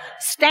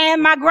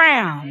stand my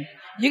ground.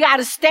 You got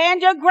to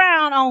stand your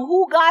ground on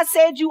who God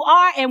said you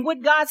are and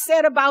what God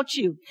said about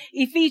you.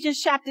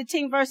 Ephesians chapter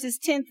 6, verses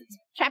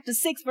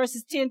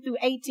 10 through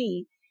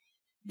 18.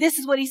 This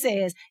is what he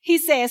says. He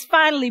says,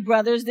 finally,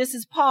 brothers, this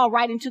is Paul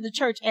writing to the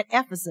church at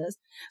Ephesus.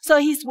 So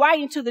he's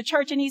writing to the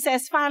church and he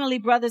says, finally,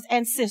 brothers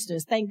and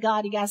sisters. Thank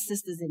God he got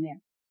sisters in there.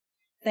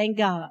 Thank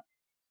God.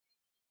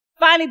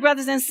 Finally,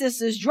 brothers and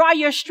sisters, draw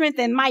your strength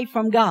and might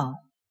from God.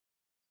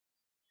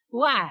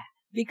 Why?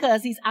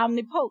 Because he's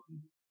omnipotent,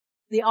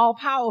 the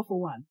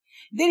all-powerful one.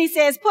 Then he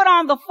says, put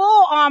on the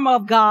full armor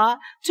of God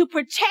to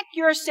protect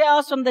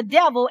yourselves from the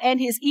devil and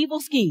his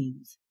evil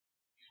schemes.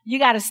 You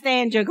got to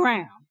stand your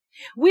ground.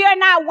 We are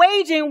not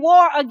waging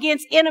war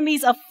against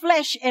enemies of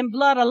flesh and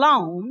blood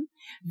alone.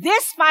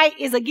 This fight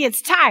is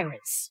against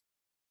tyrants,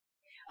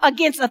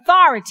 against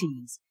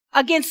authorities,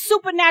 against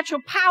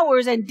supernatural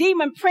powers and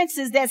demon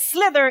princes that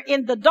slither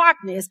in the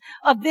darkness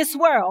of this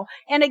world,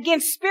 and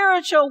against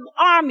spiritual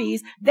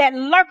armies that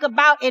lurk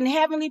about in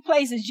heavenly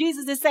places.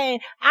 Jesus is saying,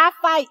 our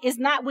fight is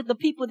not with the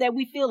people that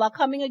we feel are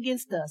coming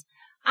against us.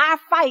 Our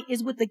fight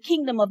is with the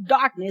kingdom of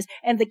darkness,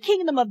 and the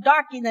kingdom of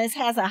darkness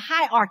has a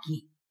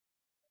hierarchy.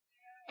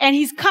 And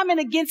he's coming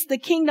against the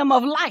kingdom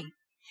of light.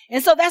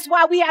 And so that's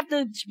why we have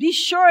to be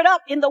shored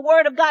up in the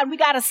word of God. We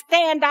got to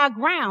stand our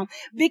ground,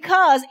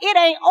 because it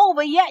ain't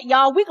over yet,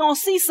 y'all. We're going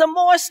to see some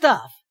more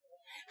stuff,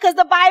 because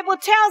the Bible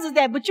tells us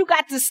that. But you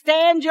got to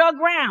stand your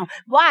ground.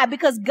 Why?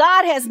 Because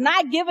God has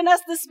not given us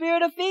the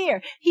spirit of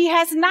fear. He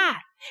has not.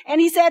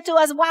 And he said to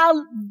us,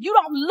 while you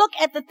don't look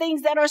at the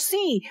things that are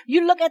seen,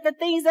 you look at the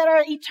things that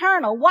are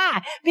eternal.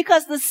 Why?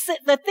 Because the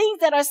things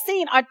that are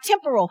seen are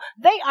temporal.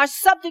 They are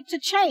subject to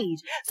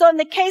change. So in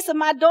the case of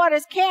my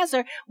daughter's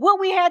cancer, what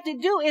we had to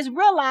do is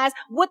realize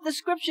what the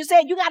scripture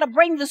said. You got to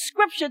bring the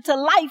scripture to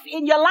life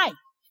in your life.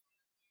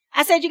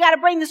 I said, you got to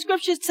bring the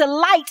scriptures to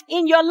light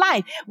in your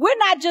life. We're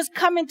not just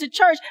coming to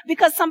church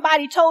because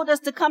somebody told us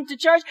to come to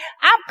church.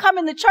 I'm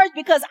coming to church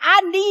because I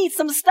need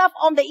some stuff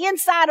on the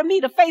inside of me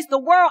to face the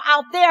world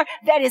out there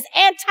that is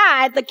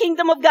anti the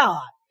kingdom of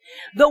God.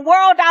 The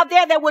world out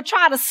there that will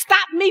try to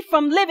stop me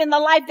from living the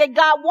life that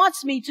God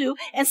wants me to,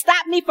 and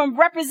stop me from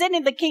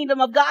representing the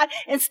kingdom of God,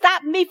 and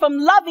stop me from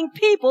loving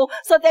people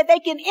so that they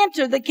can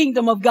enter the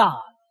kingdom of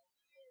God.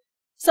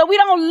 So we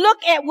don't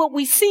look at what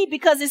we see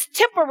because it's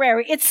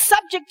temporary. It's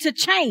subject to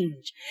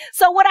change.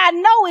 So what I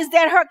know is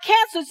that her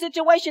cancer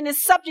situation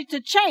is subject to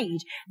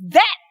change.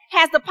 That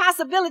has the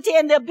possibility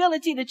and the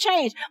ability to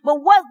change.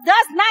 But what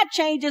does not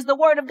change is the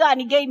word of God.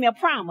 And he gave me a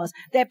promise.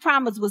 That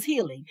promise was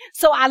healing.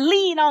 So I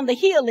lean on the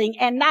healing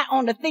and not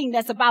on the thing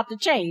that's about to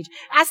change.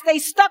 I stay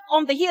stuck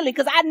on the healing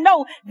because I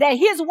know that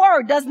his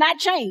word does not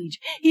change.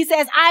 He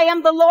says, I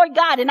am the Lord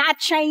God and I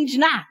change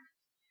not.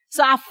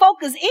 So I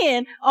focus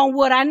in on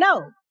what I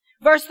know.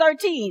 Verse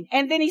 13,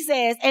 and then he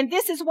says, and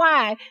this is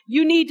why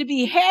you need to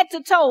be head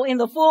to toe in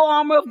the full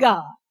armor of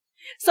God,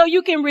 so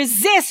you can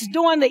resist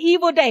during the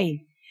evil day.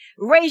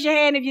 Raise your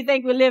hand if you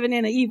think we're living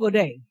in an evil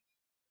day.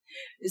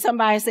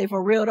 Somebody say,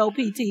 for real though,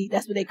 PT,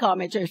 that's what they call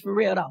me at church, for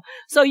real though.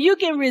 So you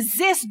can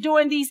resist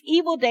during these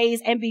evil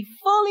days and be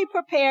fully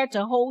prepared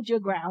to hold your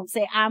ground.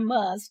 Say, I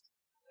must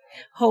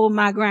hold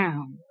my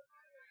ground.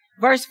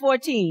 Verse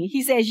 14,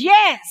 he says,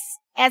 yes,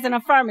 as an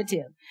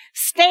affirmative.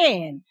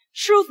 Stand.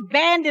 Truth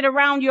banded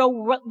around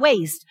your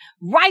waist,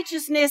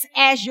 righteousness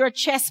as your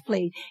chest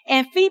plate,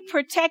 and feet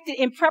protected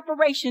in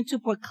preparation to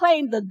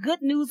proclaim the good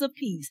news of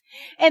peace.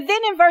 And then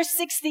in verse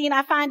 16,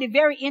 I find it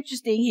very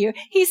interesting here.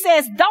 He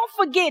says, don't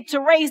forget to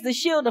raise the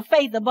shield of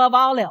faith above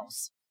all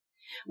else.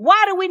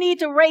 Why do we need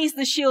to raise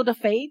the shield of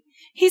faith?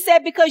 He said,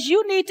 because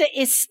you need to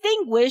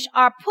extinguish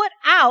or put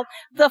out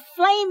the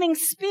flaming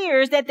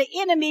spears that the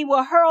enemy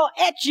will hurl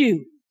at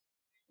you.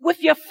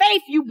 With your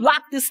faith, you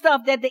block the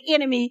stuff that the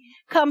enemy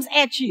comes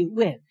at you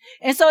with.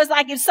 And so it's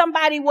like if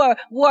somebody were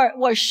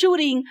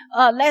shooting,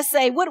 let's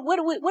say, what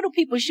do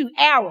people shoot?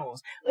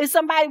 Arrows. If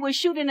somebody was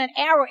shooting an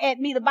arrow at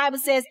me, the Bible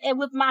says, and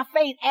with my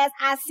faith, as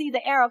I see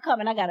the arrow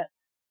coming, I got to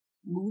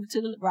move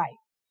to the right.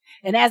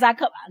 And as I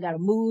come, I got to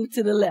move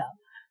to the left.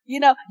 You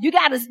know, you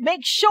got to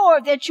make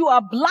sure that you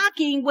are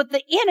blocking what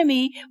the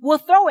enemy will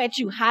throw at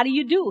you. How do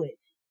you do it?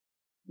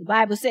 The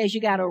Bible says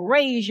you got to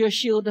raise your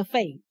shield of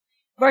faith.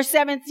 Verse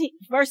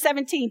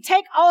 17,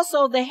 take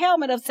also the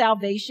helmet of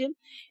salvation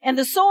and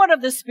the sword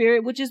of the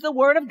Spirit, which is the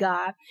word of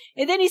God.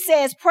 And then he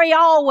says, pray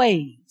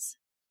always.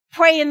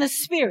 Pray in the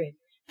Spirit.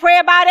 Pray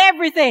about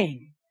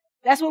everything.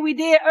 That's what we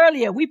did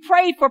earlier. We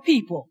prayed for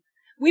people.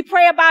 We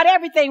pray about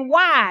everything.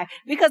 Why?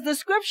 Because the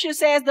scripture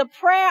says the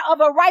prayer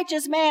of a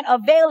righteous man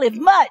availeth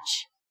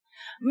much,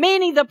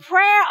 meaning the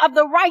prayer of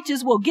the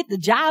righteous will get the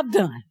job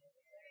done.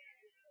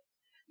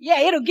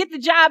 Yeah, it'll get the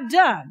job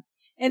done.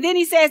 And then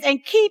he says,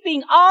 and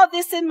keeping all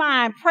this in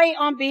mind, pray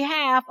on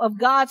behalf of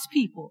God's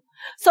people.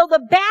 So the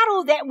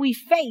battle that we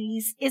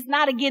face is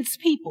not against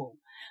people.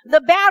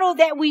 The battle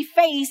that we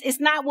face is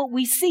not what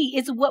we see,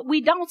 it's what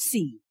we don't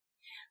see.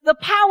 The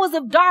powers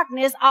of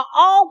darkness are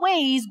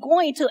always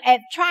going to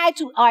try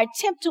to or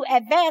attempt to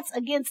advance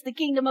against the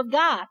kingdom of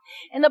God.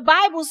 And the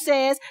Bible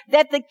says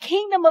that the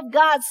kingdom of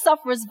God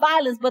suffers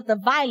violence, but the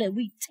violent,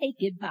 we take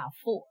it by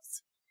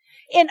force.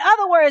 In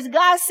other words,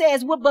 God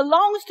says what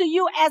belongs to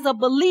you as a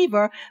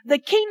believer, the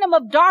kingdom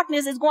of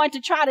darkness is going to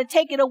try to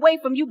take it away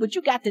from you, but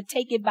you got to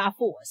take it by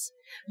force.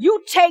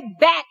 You take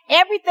back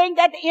everything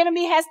that the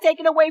enemy has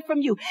taken away from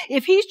you.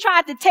 If he's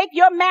tried to take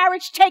your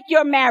marriage, take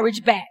your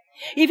marriage back.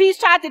 If he's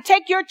tried to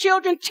take your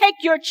children, take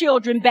your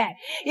children back.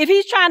 If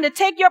he's trying to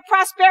take your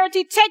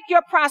prosperity, take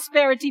your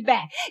prosperity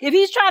back. If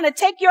he's trying to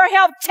take your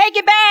health, take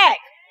it back.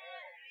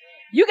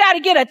 You got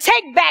to get a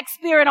take back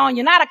spirit on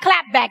you, not a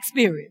clap back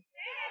spirit.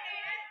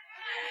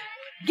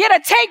 Get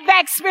a take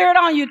back spirit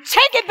on you.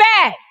 Take it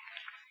back.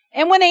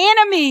 And when the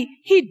enemy,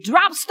 he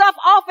drops stuff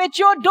off at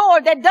your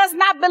door that does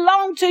not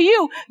belong to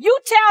you, you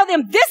tell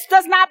them, this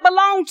does not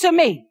belong to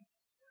me.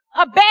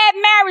 A bad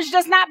marriage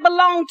does not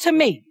belong to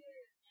me.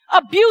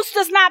 Abuse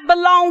does not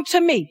belong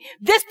to me.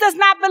 This does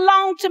not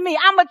belong to me.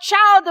 I'm a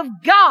child of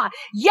God.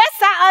 Yes,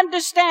 I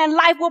understand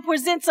life will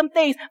present some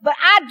things, but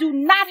I do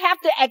not have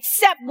to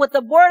accept what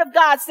the word of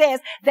God says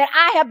that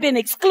I have been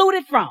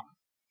excluded from.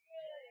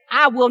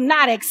 I will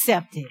not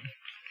accept it.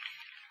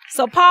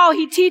 So Paul,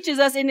 he teaches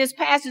us in this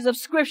passage of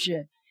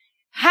scripture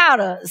how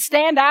to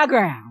stand our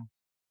ground.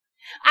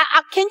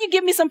 Can you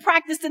give me some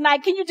practice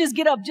tonight? Can you just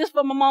get up just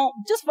for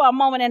a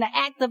moment in an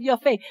act of your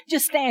faith?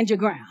 Just stand your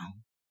ground.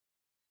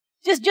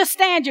 Just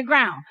stand your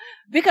ground.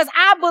 Because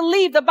I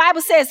believe the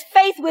Bible says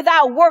faith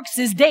without works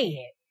is dead.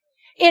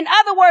 In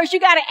other words, you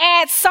got to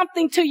add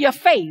something to your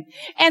faith.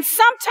 And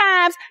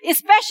sometimes,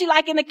 especially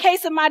like in the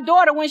case of my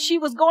daughter, when she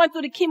was going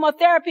through the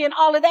chemotherapy and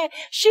all of that,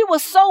 she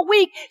was so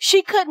weak,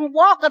 she couldn't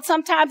walk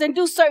sometimes and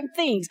do certain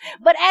things.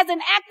 But as an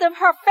act of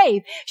her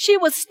faith, she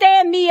would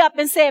stand me up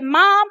and say,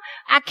 Mom,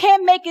 I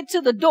can't make it to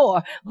the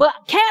door, but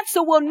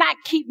cancer will not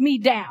keep me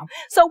down.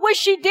 So what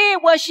she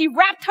did was she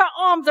wrapped her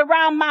arms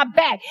around my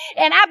back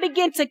and I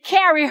began to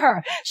carry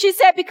her. She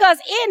said, because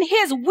in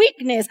his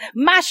weakness,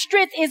 my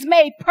strength is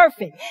made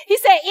perfect. She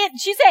said,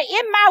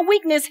 in my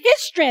weakness, his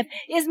strength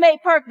is made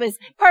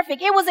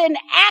perfect. It was an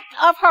act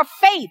of her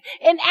faith,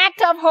 an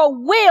act of her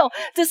will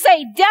to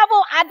say,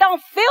 devil, I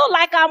don't feel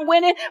like I'm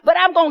winning, but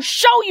I'm going to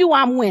show you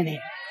I'm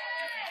winning.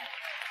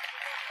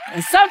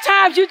 And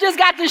sometimes you just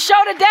got to show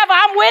the devil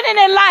I'm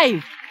winning in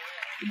life.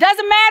 It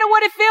doesn't matter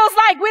what it feels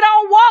like. We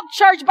don't walk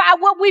church by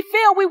what we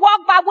feel. We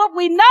walk by what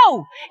we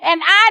know.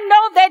 And I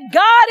know that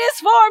God is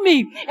for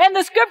me. And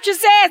the scripture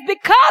says,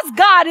 because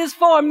God is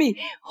for me,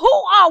 who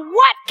or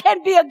what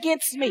can be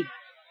against me?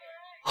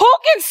 Who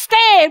can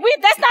stand?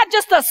 That's not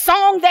just a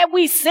song that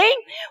we sing.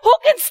 Who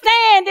can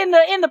stand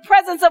in the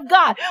presence of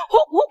God?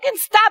 Who can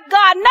stop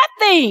God?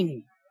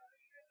 Nothing.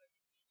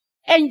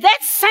 And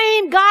that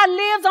same God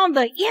lives on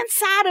the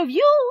inside of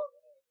you.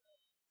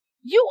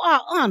 You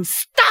are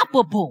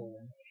unstoppable.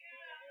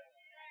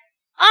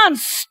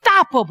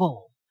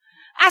 Unstoppable.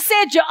 I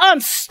said you're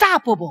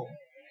unstoppable.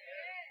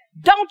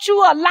 Don't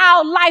you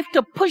allow life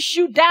to push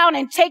you down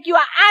and take you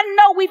out. I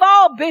know we've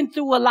all been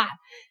through a lot.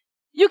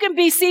 You can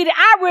be seated.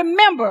 I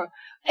remember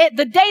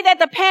the day that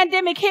the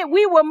pandemic hit,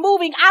 we were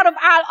moving out of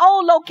our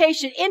old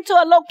location into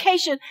a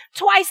location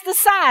twice the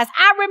size.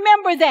 I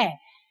remember that.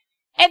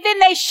 And then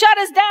they shut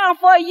us down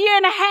for a year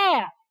and a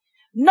half.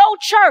 No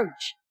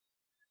church.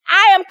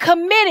 I am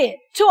committed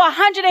to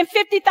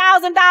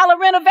 $150,000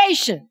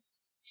 renovation.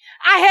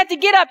 I had to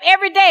get up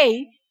every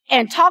day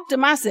and talk to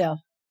myself.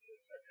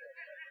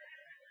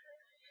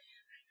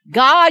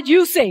 God,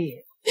 you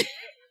said.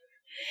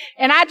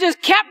 And I just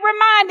kept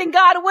reminding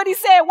God of what he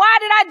said. Why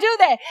did I do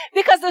that?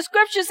 Because the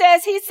scripture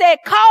says, he said,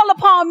 call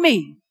upon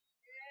me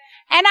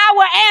and I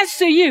will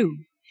answer you.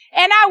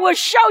 And I will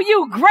show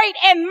you great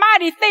and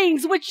mighty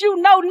things which you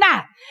know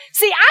not.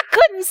 See, I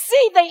couldn't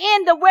see the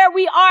end of where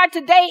we are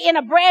today in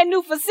a brand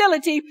new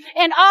facility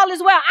and all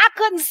is well. I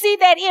couldn't see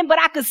that end, but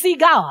I could see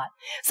God.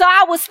 So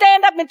I would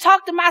stand up and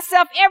talk to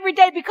myself every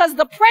day because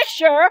the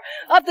pressure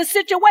of the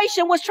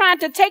situation was trying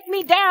to take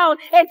me down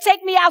and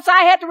take me out. So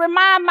I had to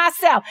remind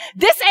myself,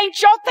 this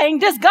ain't your thing,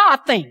 this God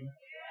thing.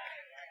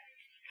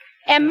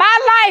 And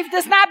my life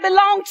does not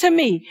belong to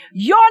me.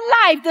 Your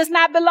life does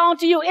not belong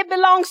to you. It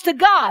belongs to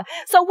God.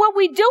 So what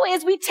we do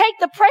is we take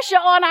the pressure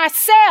on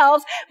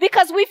ourselves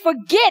because we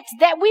forget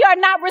that we are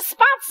not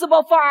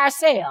responsible for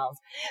ourselves.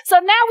 So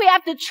now we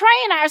have to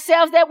train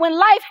ourselves that when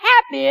life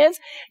happens,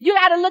 you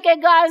got to look at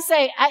God and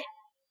say,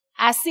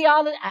 I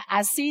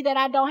see that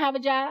I don't have a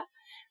job.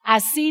 I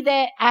see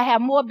that I have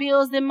more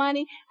bills than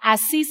money. I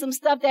see some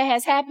stuff that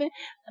has happened.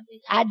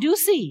 I do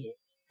see it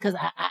because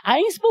I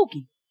ain't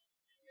spooky.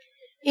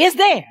 It's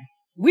there.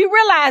 We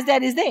realize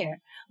that it's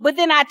there. But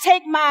then I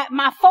take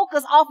my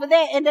focus off of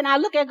that and then I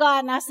look at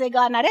God and I say,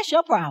 God, now that's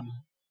your problem.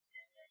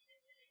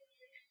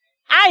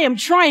 I am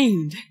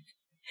trained.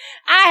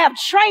 I have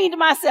trained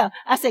myself.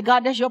 I say,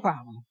 God, that's your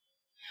problem.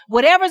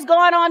 Whatever's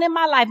going on in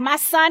my life, my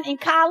son in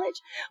college,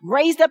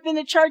 raised up in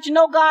the church,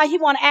 know God, he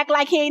want to act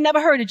like he ain't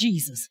never heard of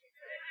Jesus.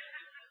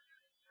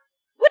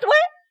 What?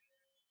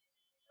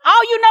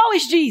 All you know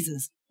is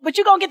Jesus. But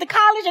you going to get to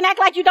college and act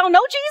like you don't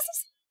know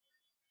Jesus?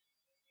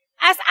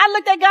 I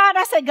looked at God,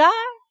 I said, God,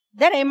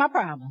 that ain't my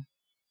problem.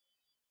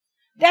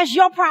 That's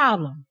your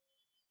problem.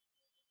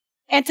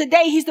 And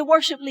today he's the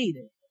worship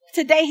leader.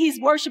 Today he's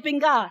worshiping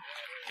God.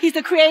 He's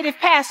the creative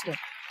pastor.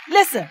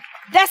 Listen,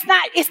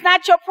 it's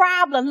not your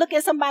problem. Look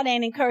at somebody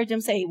and encourage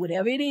them, say,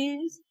 whatever it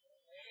is,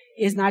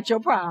 it's not your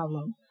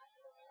problem.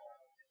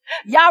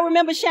 Y'all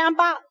remember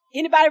Shambach?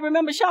 Anybody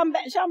remember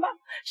Shambach?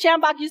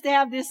 Shambach used to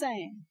have this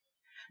saying,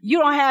 you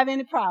don't have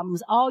any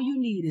problems. All you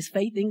need is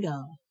faith in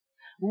God.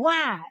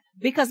 Why?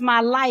 Because my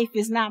life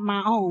is not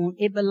my own.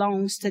 It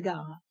belongs to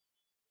God.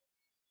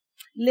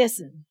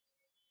 Listen,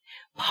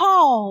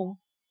 Paul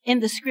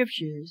in the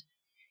scriptures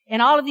and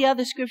all of the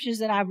other scriptures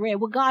that I've read,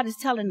 what God is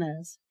telling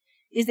us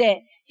is that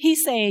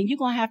he's saying you're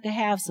going to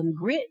have some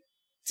grit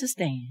to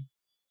stand.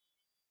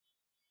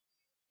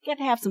 You got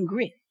to have some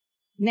grit.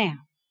 Now,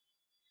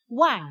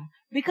 why?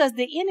 Because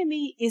the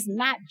enemy is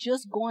not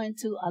just going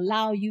to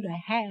allow you to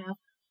have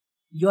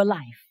your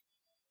life.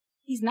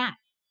 He's not.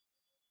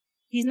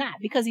 He's not,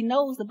 because he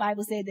knows the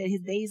Bible said that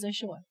his days are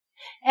short.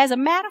 As a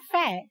matter of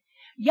fact,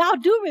 y'all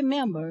do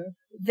remember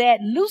that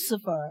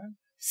Lucifer,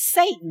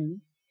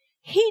 Satan,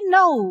 he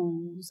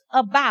knows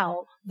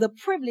about the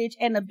privilege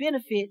and the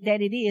benefit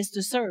that it is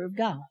to serve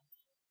God,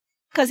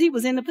 because he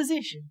was in the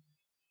position.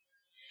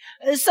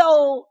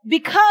 So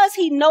because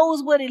he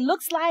knows what it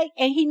looks like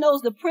and he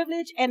knows the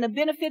privilege and the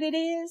benefit it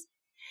is,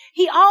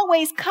 he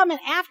always coming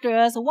after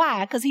us.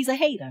 Why? Because he's a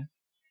hater.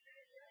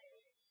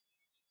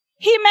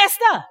 He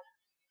messed up.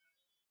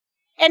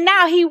 And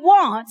now he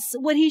wants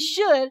what he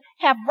should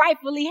have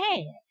rightfully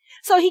had.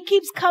 So he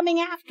keeps coming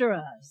after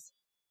us.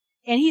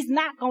 And he's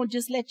not going to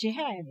just let you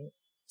have it.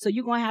 So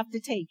you're going to have to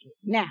take it.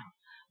 Now,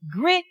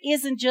 grit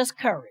isn't just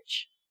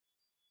courage.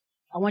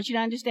 I want you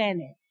to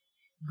understand that.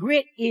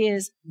 Grit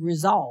is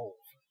resolve.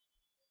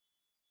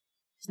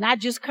 It's not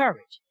just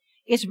courage.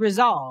 It's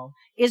resolve.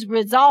 It's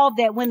resolve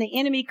that when the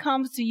enemy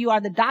comes to you,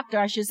 or the doctor,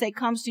 I should say,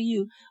 comes to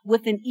you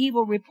with an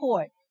evil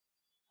report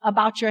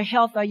about your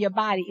health or your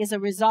body, is a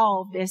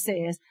resolve that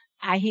says,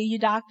 I hear you,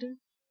 doctor,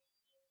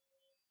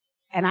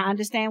 and I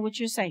understand what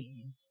you're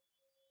saying,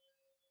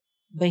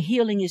 but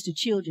healing is the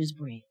children's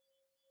bread.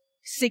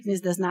 Sickness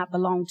does not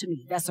belong to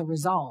me. That's a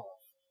resolve.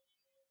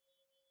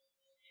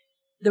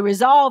 The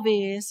resolve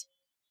is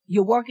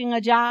you're working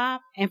a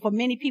job, and for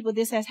many people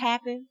this has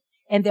happened,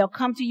 and they'll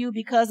come to you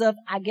because of,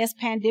 I guess,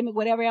 pandemic,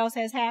 whatever else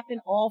has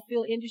happened, oil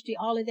field industry,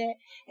 all of that,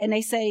 and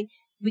they say,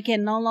 we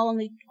can no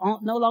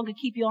longer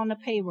keep you on the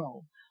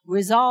payroll.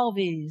 Resolve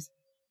is,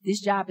 this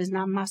job is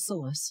not my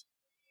source.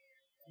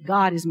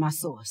 God is my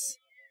source.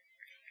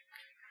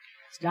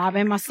 This job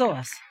ain't my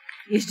source.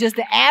 It's just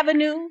the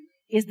avenue,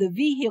 is the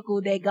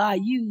vehicle that God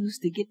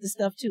used to get the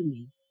stuff to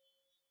me.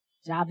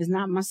 Job is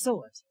not my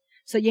source.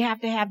 So you have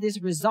to have this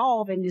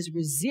resolve and this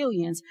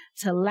resilience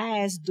to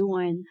last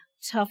during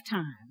tough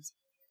times.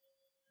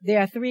 There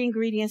are 3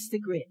 ingredients to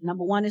grit.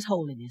 Number 1 is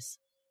holiness.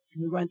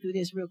 Let me run through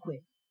this real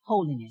quick.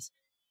 Holiness.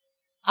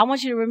 I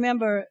want you to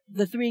remember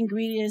the 3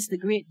 ingredients to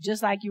grit,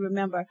 just like you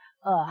remember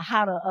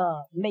how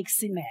to make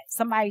cement.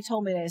 Somebody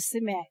told me that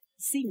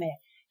cement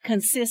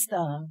consists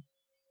of,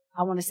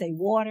 I want to say,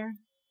 water,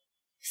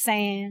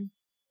 sand,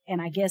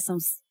 and I guess some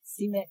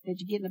cement that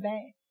you get in the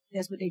bag.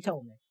 That's what they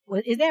told me.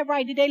 Well, is that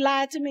right? Did they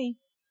lie to me?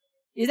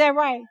 Is that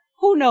right?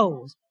 Who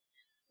knows?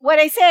 Well,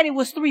 they said it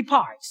was 3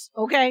 parts,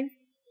 okay?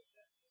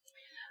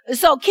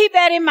 So keep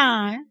that in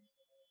mind,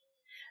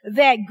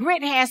 that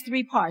grit has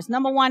 3 parts.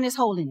 Number 1 is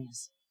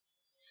holiness.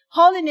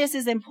 Holiness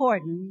is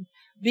important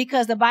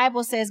because the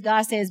Bible says,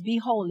 God says, be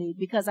holy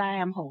because I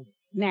am holy.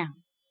 Now,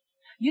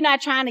 you're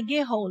not trying to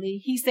get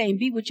holy. He's saying,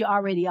 be what you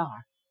already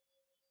are.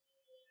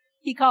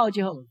 He called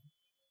you holy.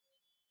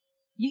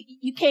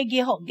 You can't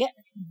get holy.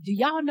 Do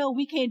y'all know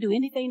we can't do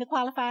anything to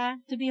qualify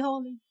to be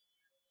holy?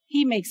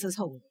 He makes us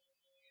holy.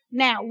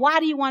 Now, why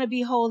do you want to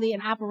be holy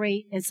and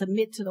operate and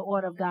submit to the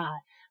order of God?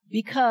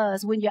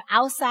 Because when you're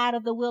outside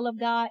of the will of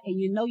God and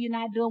you know you're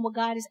not doing what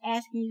God is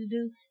asking you to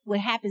do,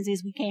 what happens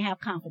is we can't have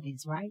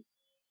confidence, right?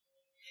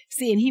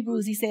 See, in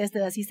Hebrews, he says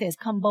to us, he says,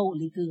 come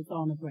boldly through the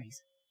throne of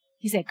grace.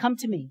 He said, come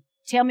to me.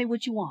 Tell me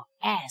what you want.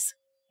 Ask,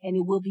 and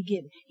it will be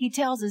given. He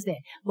tells us that.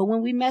 But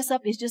when we mess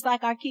up, it's just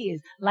like our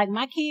kids. Like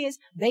my kids,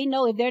 they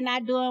know if they're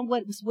not doing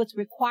what's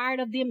required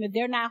of them, if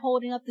they're not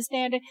holding up the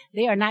standard,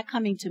 they are not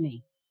coming to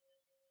me.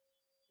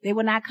 They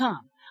will not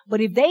come. But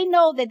if they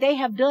know that they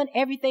have done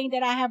everything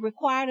that I have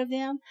required of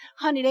them,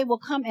 honey, they will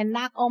come and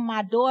knock on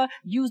my door,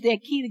 use their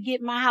key to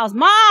get in my house.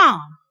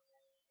 Mom,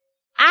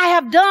 I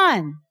have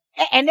done.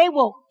 And they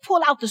will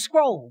pull out the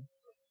scroll.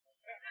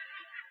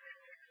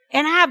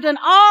 And I have done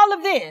all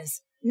of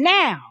this.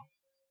 Now,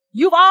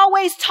 you've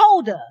always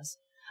told us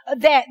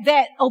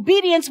that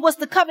obedience was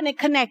the covenant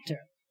connector.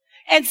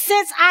 And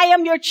since I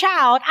am your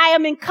child, I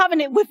am in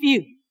covenant with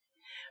you.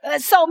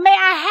 So may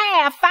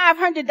I have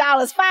 $500,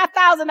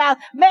 $5,000?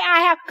 May I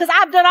have, because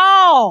I've done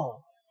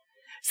all.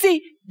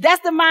 See,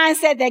 that's the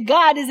mindset that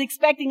God is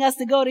expecting us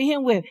to go to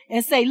him with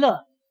and say,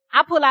 look,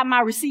 I pull out my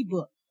receipt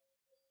book.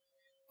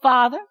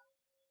 Father,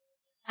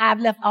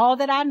 I've left all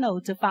that I know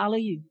to follow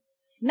you.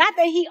 Not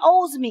that he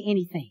owes me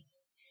anything,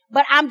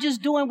 but I'm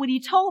just doing what he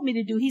told me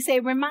to do. He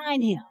said,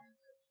 remind him.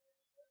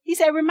 He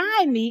said,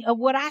 remind me of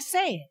what I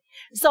said.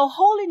 So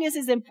holiness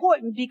is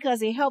important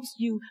because it helps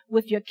you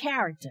with your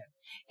character.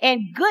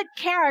 And good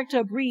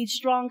character breeds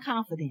strong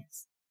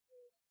confidence.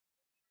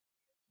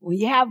 When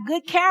you have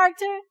good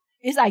character,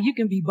 it's like you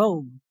can be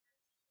bold.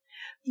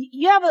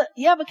 You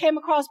ever came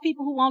across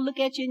people who won't look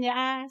at you in your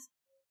eyes?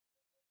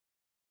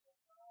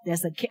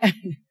 That's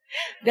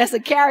a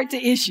character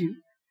issue.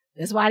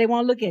 That's why they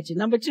won't look at you.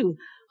 Number 2,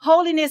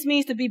 holiness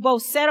means to be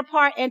both set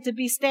apart and to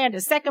be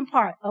standard. Second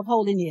part of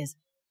holiness.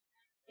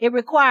 It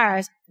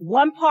requires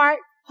 1 part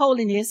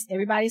holiness.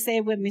 Everybody say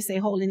it with me. Say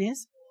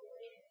holiness.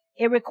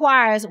 It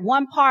requires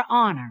 1 part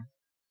honor.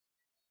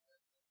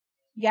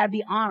 You got to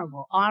be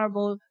honorable.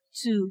 Honorable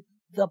to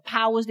the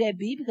powers that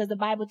be, because the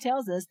Bible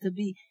tells us to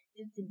be,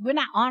 we're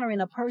not honoring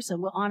a person,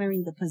 we're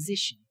honoring the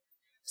position.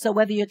 So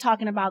whether you're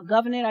talking about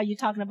government or you're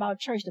talking about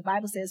church, the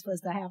Bible says for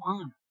us to have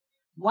honor.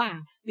 Why?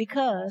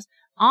 Because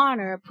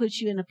honor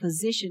puts you in a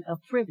position of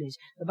privilege.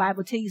 The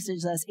Bible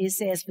teaches us, it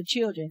says for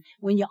children,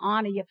 when you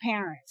honor your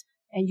parents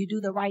and you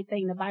do the right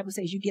thing, the Bible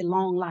says you get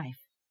long life.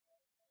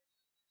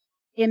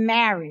 In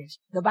marriage,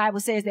 the Bible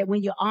says that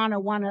when you honor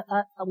one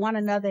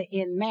another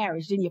in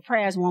marriage, then your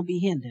prayers won't be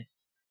hindered.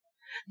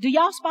 Do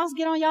y'all spouses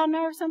get on y'all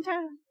nerves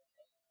sometimes?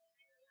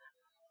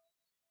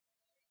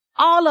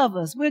 All of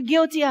us, we're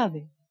guilty of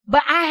it.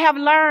 But I have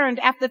learned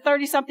after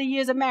 30-something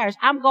years of marriage,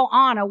 I'm going to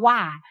honor.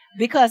 Why?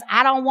 Because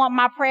I don't want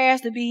my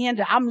prayers to be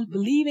hindered. I'm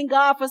believing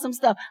God for some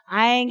stuff.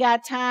 I ain't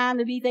got time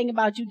to be thinking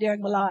about you, Derek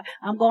Millard.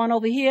 I'm going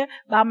over here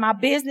about my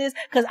business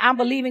because I'm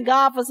believing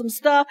God for some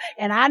stuff.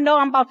 And I know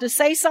I'm about to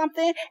say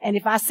something. And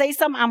if I say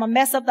something, I'm going to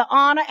mess up the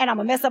honor and I'm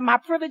going to mess up my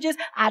privileges.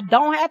 I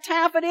don't have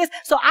time for this.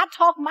 So I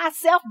talk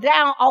myself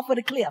down off of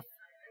the cliff.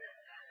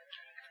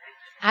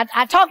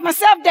 I talk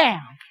myself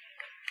down.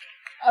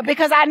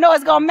 Because I know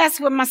it's going to mess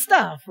with my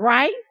stuff,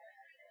 right?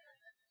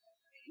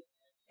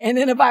 And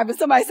in the Bible,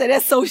 somebody said,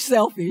 that's so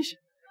selfish.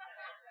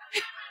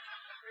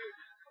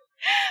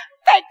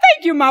 Thank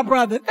you, my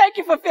brother. Thank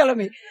you for feeling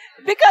me.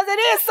 Because it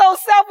is so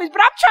selfish, but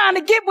I'm trying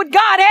to get what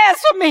God has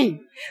for me.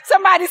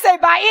 Somebody say,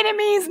 by any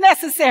means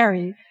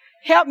necessary.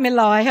 Help me,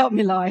 Lord. Help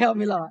me, Lord. Help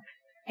me, Lord.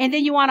 And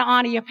then you want to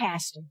honor your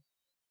pastor.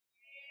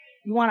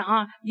 You want to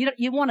honor,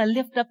 you want to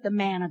lift up the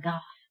man of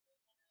God.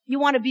 You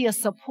want to be a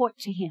support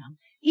to him.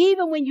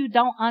 Even when you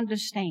don't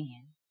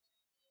understand,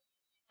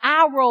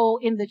 our role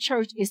in the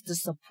church is to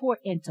support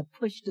and to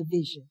push the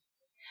vision.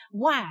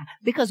 Why?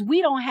 Because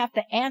we don't have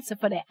to answer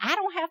for that. I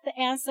don't have to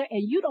answer,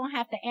 and you don't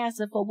have to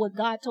answer for what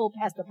God told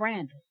Pastor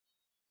Brandon.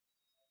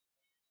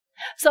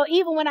 So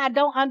even when I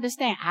don't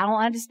understand,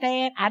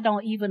 I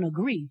don't even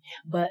agree.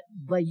 But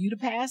you the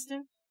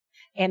pastor,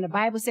 and the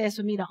Bible says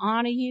for me to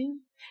honor you.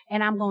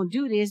 And I'm going to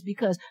do this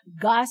because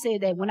God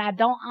said that when I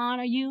don't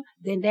honor you,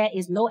 then there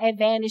is no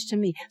advantage to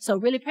me. So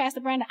really,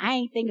 Pastor Brandon, I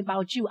ain't thinking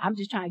about you. I'm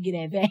just trying to get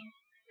advantage.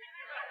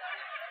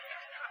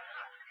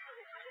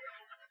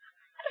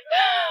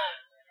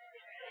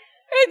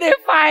 And then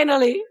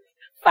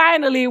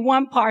finally,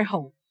 one part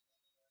hope.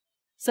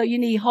 So you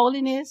need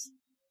holiness,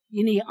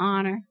 you need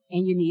honor,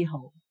 and you need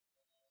hope.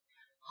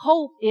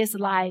 Hope is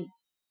like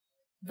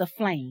the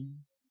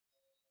flame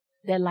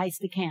that lights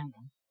the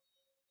candle.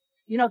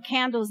 You know,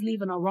 candles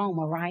leave an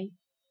aroma, right?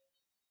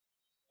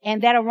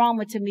 And that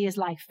aroma to me is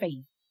like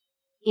faith.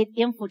 It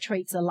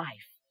infiltrates a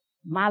life,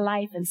 my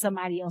life and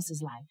somebody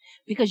else's life.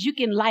 Because you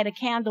can light a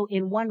candle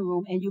in one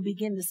room and you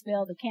begin to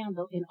smell the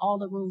candle in all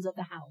the rooms of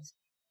the house.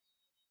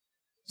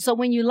 So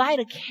when you light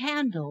a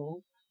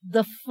candle,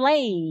 the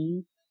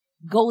flame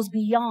goes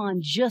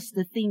beyond just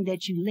the thing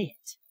that you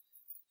lit.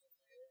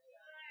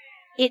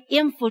 It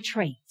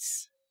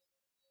infiltrates.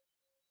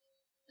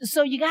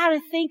 So you got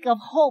to think of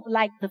hope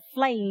like the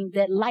flame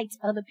that lights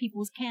other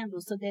people's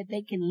candles so that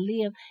they can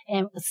live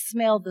and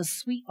smell the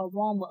sweet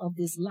aroma of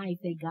this life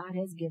that God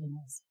has given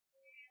us.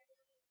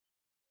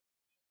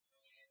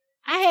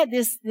 I had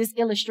this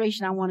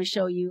illustration I want to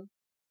show you,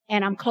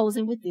 and I'm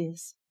closing with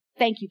this.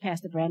 Thank you,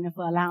 Pastor Brandon,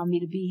 for allowing me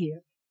to be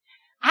here.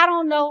 I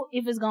don't know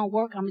if it's going to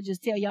work. I'm going to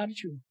just tell y'all the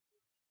truth.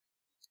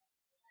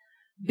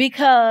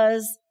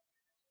 Because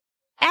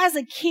as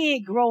a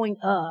kid growing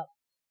up,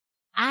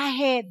 I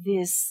had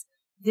this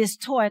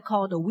toy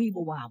called the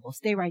Weeble Wobble.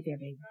 Stay right there,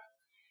 baby.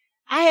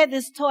 I had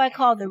this toy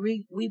called the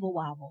Weeble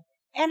Wobble.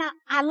 And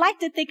I like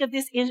to think of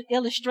this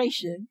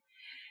illustration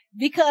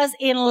because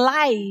in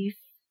life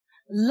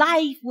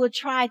will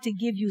try to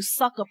give you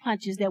sucker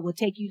punches that will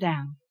take you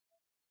down.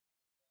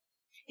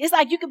 It's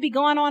like you could be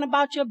going on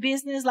about your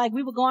business, like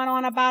we were going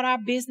on about our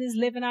business,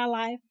 living our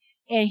life,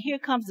 and here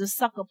comes the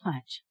sucker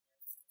punch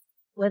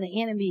where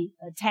the enemy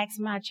attacks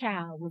my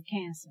child with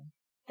cancer.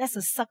 That's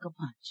a sucker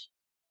punch.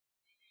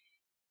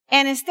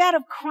 And instead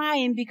of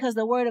crying because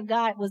the word of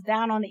God was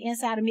down on the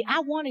inside of me,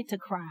 I wanted to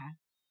cry.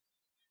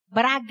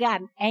 But I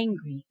got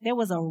angry. There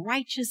was a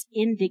righteous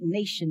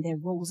indignation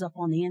that rose up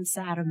on the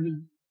inside of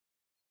me.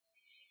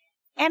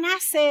 And I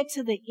said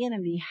to the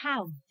enemy,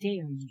 how dare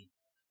you?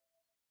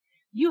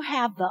 You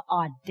have the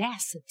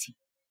audacity,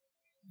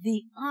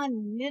 the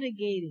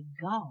unmitigated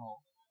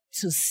gall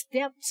to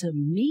step to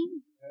me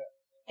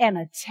and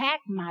attack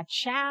my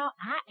child.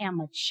 I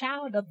am a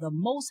child of the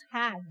Most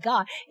High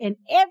God. And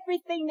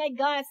everything that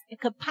God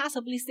could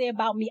possibly say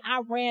about me,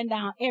 I ran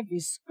down every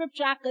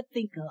scripture I could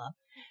think of.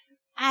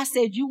 I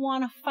said, you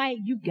want to fight?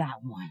 You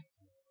got one.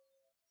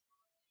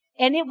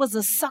 And it was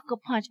a sucker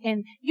punch.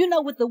 And you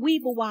know, with the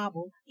Weeble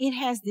Wobble, it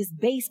has this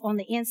base on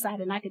the inside.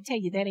 And I can tell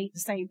you that ain't the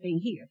same thing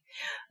here.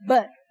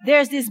 But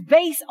there's this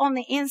base on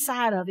the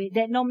inside of it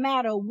that no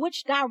matter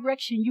which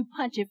direction you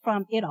punch it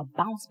from, it'll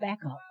bounce back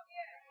up.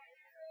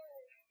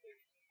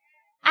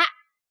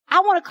 I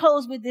want to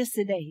close with this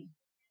today.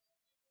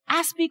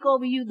 I speak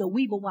over you the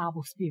Weeble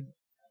Wobble spirit.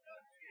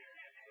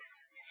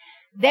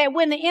 That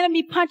when the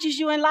enemy punches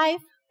you in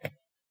life,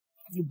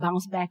 you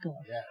bounce back up.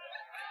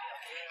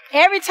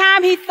 Yeah. Every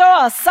time he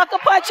throw a sucker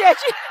punch at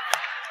you,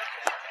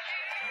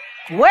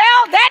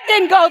 well, that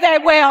didn't go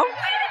that well.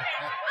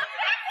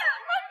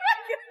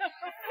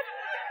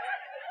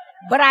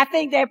 But I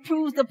think that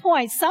proves the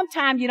point.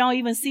 Sometimes you don't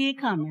even see it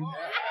coming.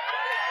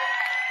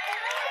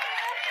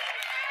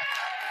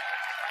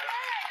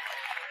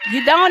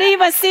 You don't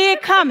even see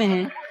it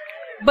coming.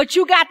 But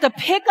you got to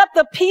pick up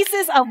the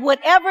pieces of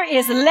whatever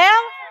is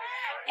left,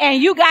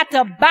 and you got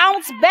to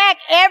bounce back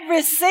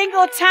every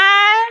single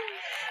time,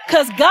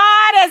 because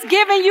God has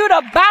given you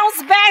the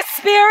bounce back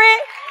spirit.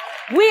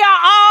 We are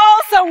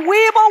all some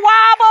weeble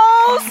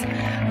wobbles.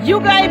 You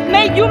may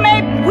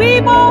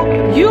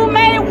weeble, you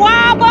may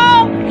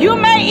wobble, you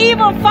may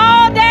even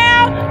fall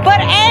down, but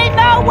ain't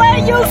no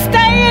way you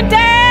staying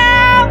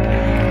down.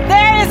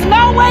 There is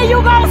no way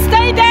you gonna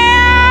stay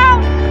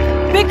down,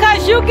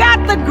 because you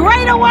got the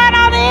greater one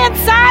on the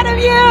inside of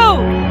you.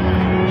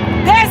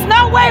 There's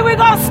no way we're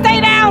gonna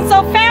stay down.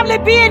 So family,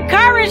 be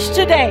encouraged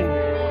today.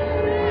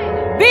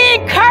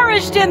 Be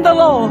encouraged in the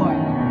Lord.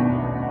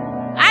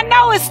 I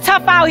know it's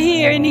tough out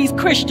here in these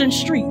Christian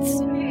streets,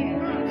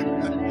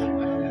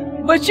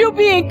 but you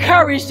be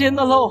encouraged in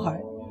the Lord.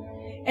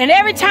 And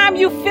every time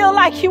you feel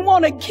like you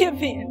want to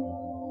give in,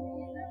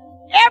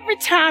 every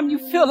time you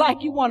feel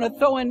like you want to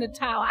throw in the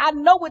towel, I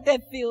know what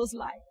that feels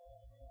like.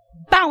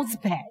 Bounce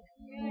back.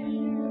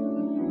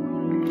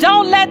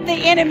 Don't let the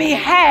enemy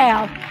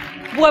have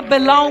what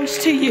belongs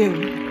to you.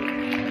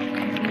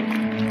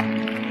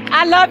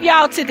 I love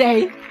y'all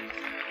today.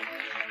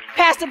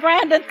 Pastor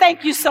Brandon,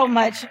 thank you so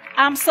much.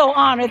 I'm so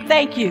honored.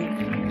 Thank you.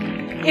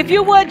 If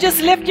you would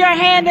just lift your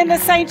hand in the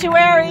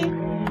sanctuary.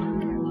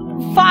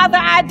 Father,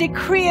 I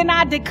decree and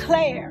I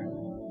declare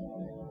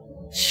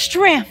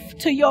strength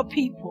to your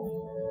people.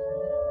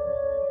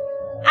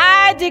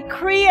 I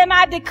decree and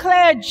I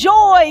declare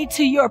joy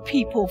to your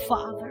people,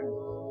 Father.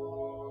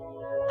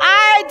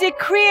 I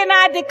decree and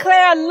I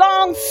declare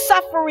long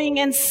suffering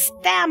and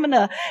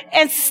stamina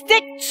and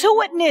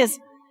stick-to-itness.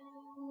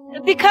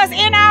 Because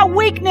in our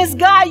weakness,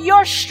 God,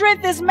 your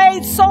strength is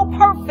made so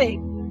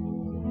perfect.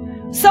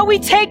 So we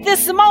take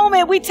this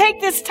moment, we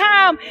take this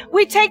time,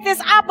 we take this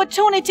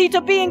opportunity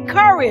to be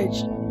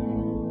encouraged.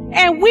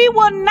 And we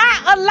will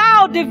not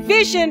allow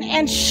division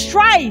and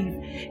strife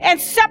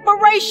and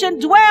separation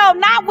dwell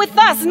not with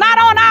us, not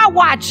on our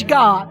watch,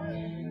 God.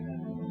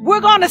 We're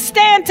going to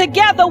stand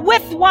together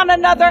with one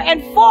another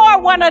and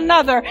for one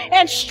another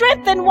and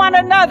strengthen one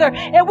another.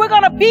 And we're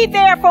going to be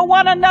there for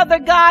one another,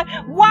 God.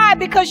 Why?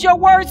 Because your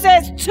word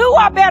says two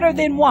are better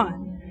than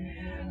one.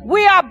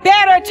 We are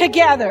better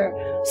together.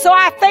 So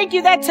I thank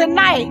you that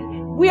tonight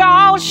we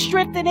are all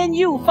strengthened in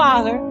you,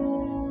 Father.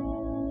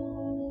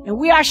 And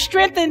we are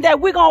strengthened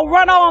that we're going to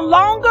run on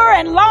longer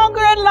and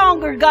longer and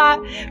longer, God,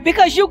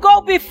 because you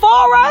go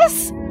before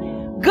us.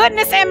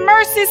 Goodness and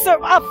mercy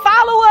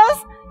follow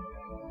us.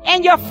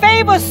 And your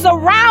favor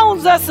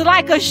surrounds us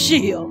like a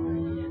shield.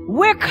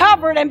 We're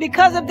covered, and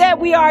because of that,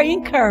 we are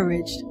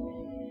encouraged.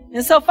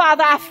 And so,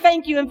 Father, I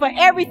thank you, and for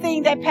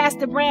everything that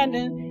Pastor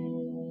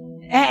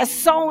Brandon has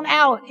sown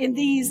out in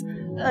these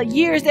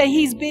years that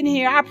he's been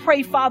here. I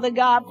pray, Father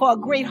God, for a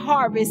great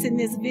harvest in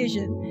this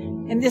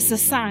vision, in this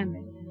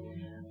assignment.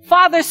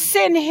 Father,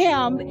 send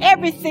him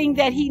everything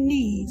that he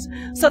needs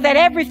so that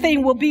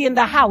everything will be in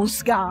the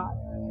house, God.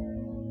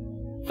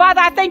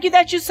 Father, I thank you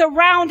that you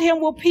surround him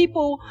with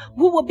people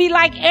who will be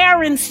like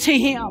Aarons to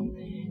him.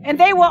 And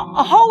they will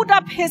hold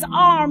up his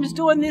arms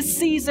during this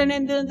season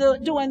and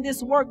doing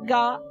this work,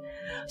 God,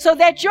 so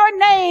that your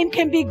name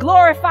can be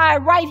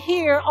glorified right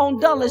here on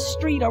Dulles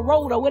Street or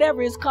road or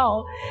whatever it's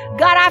called.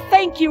 God, I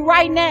thank you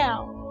right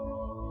now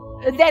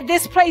that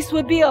this place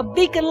would be a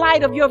beacon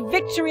light of your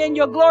victory and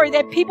your glory,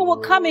 that people will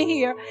come in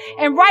here,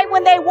 and right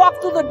when they walk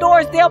through the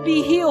doors, they'll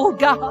be healed,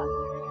 God.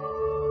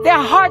 Their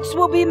hearts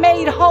will be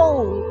made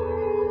whole.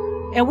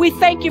 And we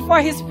thank you for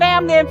his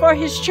family and for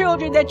his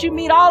children, that you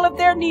meet all of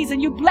their needs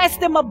and you bless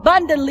them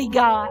abundantly,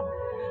 God,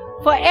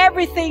 for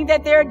everything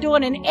that they're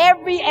doing.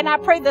 And I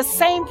pray the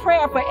same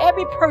prayer for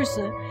every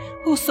person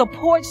who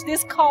supports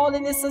this call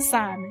and this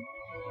assignment.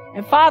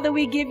 And Father,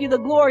 we give you the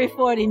glory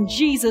for it in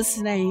Jesus'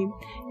 name.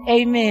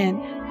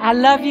 Amen. I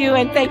love you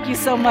and thank you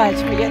so much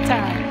for your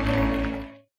time.